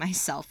 including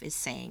myself, is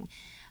saying,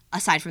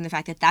 aside from the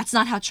fact that that's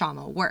not how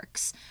trauma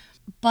works.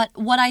 But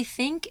what I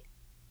think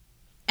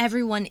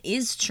everyone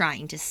is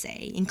trying to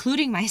say,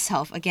 including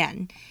myself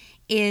again,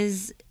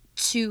 is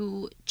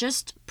to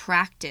just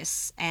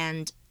practice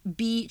and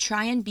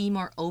try and be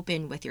more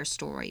open with your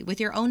story, with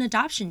your own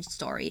adoption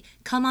story.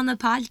 Come on the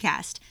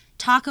podcast,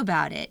 talk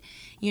about it.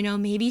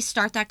 Maybe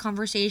start that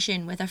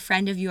conversation with a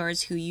friend of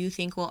yours who you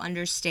think will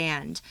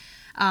understand.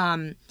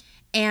 And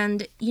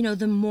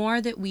the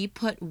more that we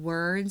put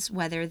words,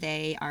 whether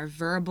they are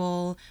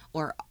verbal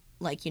or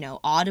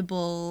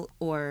audible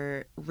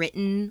or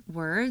written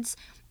words,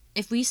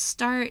 if we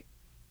start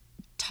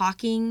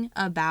talking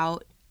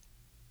about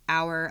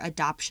our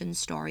adoption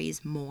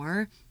stories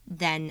more,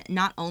 then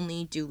not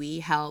only do we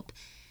help,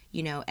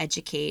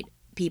 educate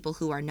people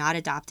who are not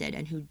adopted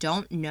and who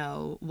don't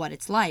know what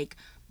it's like,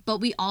 but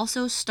we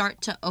also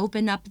start to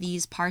open up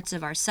these parts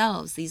of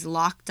ourselves, these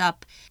locked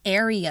up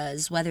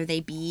areas, whether they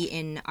be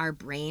in our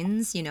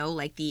brains,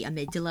 like the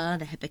amygdala,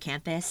 the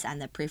hippocampus,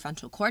 and the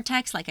prefrontal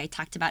cortex, like I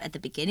talked about at the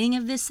beginning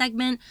of this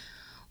segment,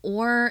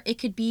 or it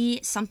could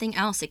be something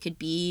else. It could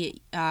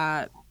be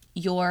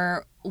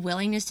your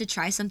willingness to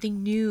try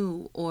something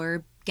new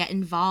or get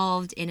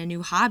involved in a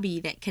new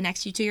hobby that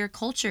connects you to your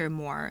culture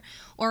more,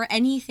 or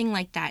anything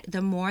like that.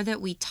 The more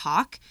that we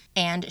talk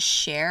and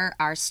share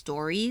our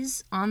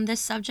stories on this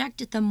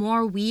subject, the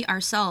more we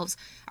ourselves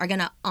are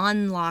going to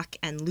unlock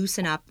and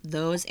loosen up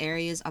those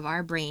areas of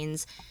our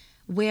brains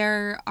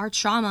where our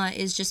trauma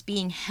is just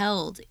being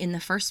held in the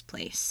first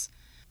place.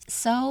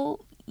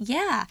 So,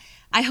 yeah,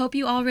 I hope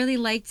you all really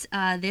liked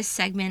this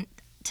segment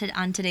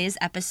on today's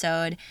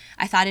episode.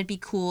 I thought it'd be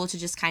cool to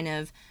just kind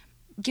of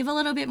give a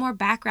little bit more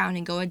background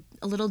and go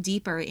a little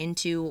deeper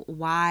into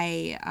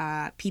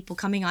why people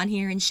coming on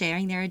here and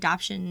sharing their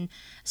adoption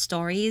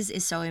stories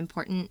is so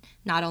important,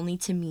 not only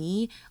to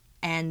me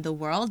and the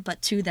world,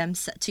 but to them,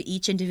 to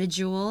each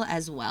individual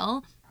as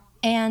well.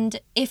 And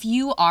if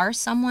you are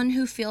someone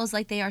who feels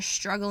like they are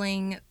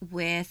struggling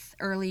with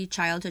early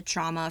childhood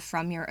trauma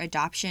from your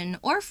adoption,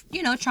 or,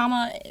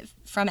 trauma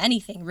from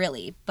anything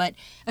really, but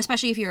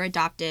especially if you're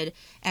adopted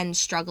and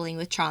struggling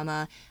with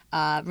trauma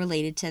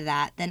related to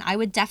that, then I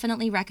would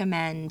definitely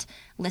recommend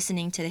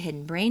listening to the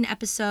Hidden Brain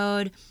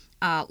episode,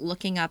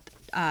 looking up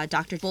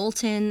Dr.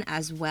 Bolton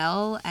as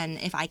well. And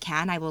if I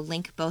can, I will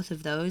link both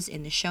of those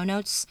in the show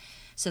notes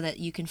so that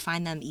you can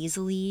find them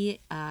easily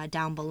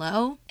down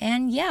below.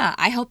 And yeah,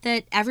 I hope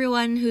that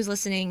everyone who's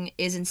listening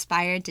is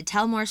inspired to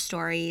tell more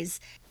stories.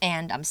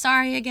 And I'm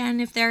sorry again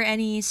if there are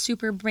any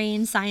super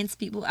brain science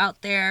people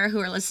out there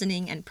who are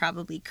listening and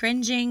probably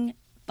cringing,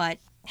 but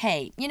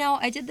hey,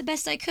 I did the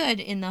best I could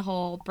in the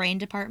whole brain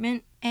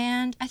department,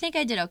 and I think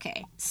I did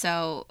okay.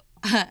 So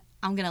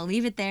I'm gonna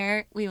leave it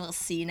there. We will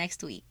see you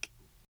next week.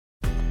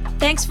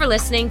 Thanks for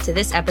listening to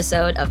this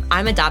episode of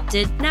I'm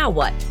Adopted, Now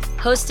What?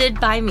 Hosted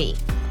by me,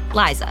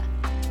 Liza.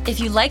 If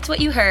you liked what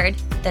you heard,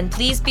 then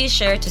please be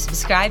sure to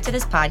subscribe to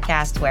this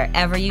podcast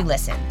wherever you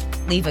listen.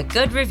 Leave a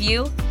good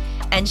review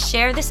and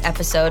share this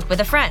episode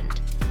with a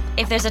friend.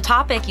 If there's a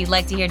topic you'd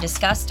like to hear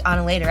discussed on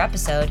a later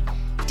episode,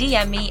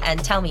 DM me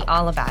and tell me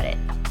all about it.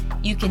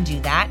 You can do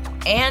that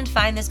and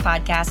find this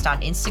podcast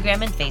on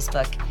Instagram and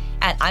Facebook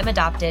at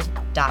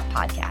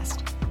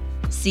I'mAdopted.podcast.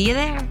 See you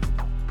there.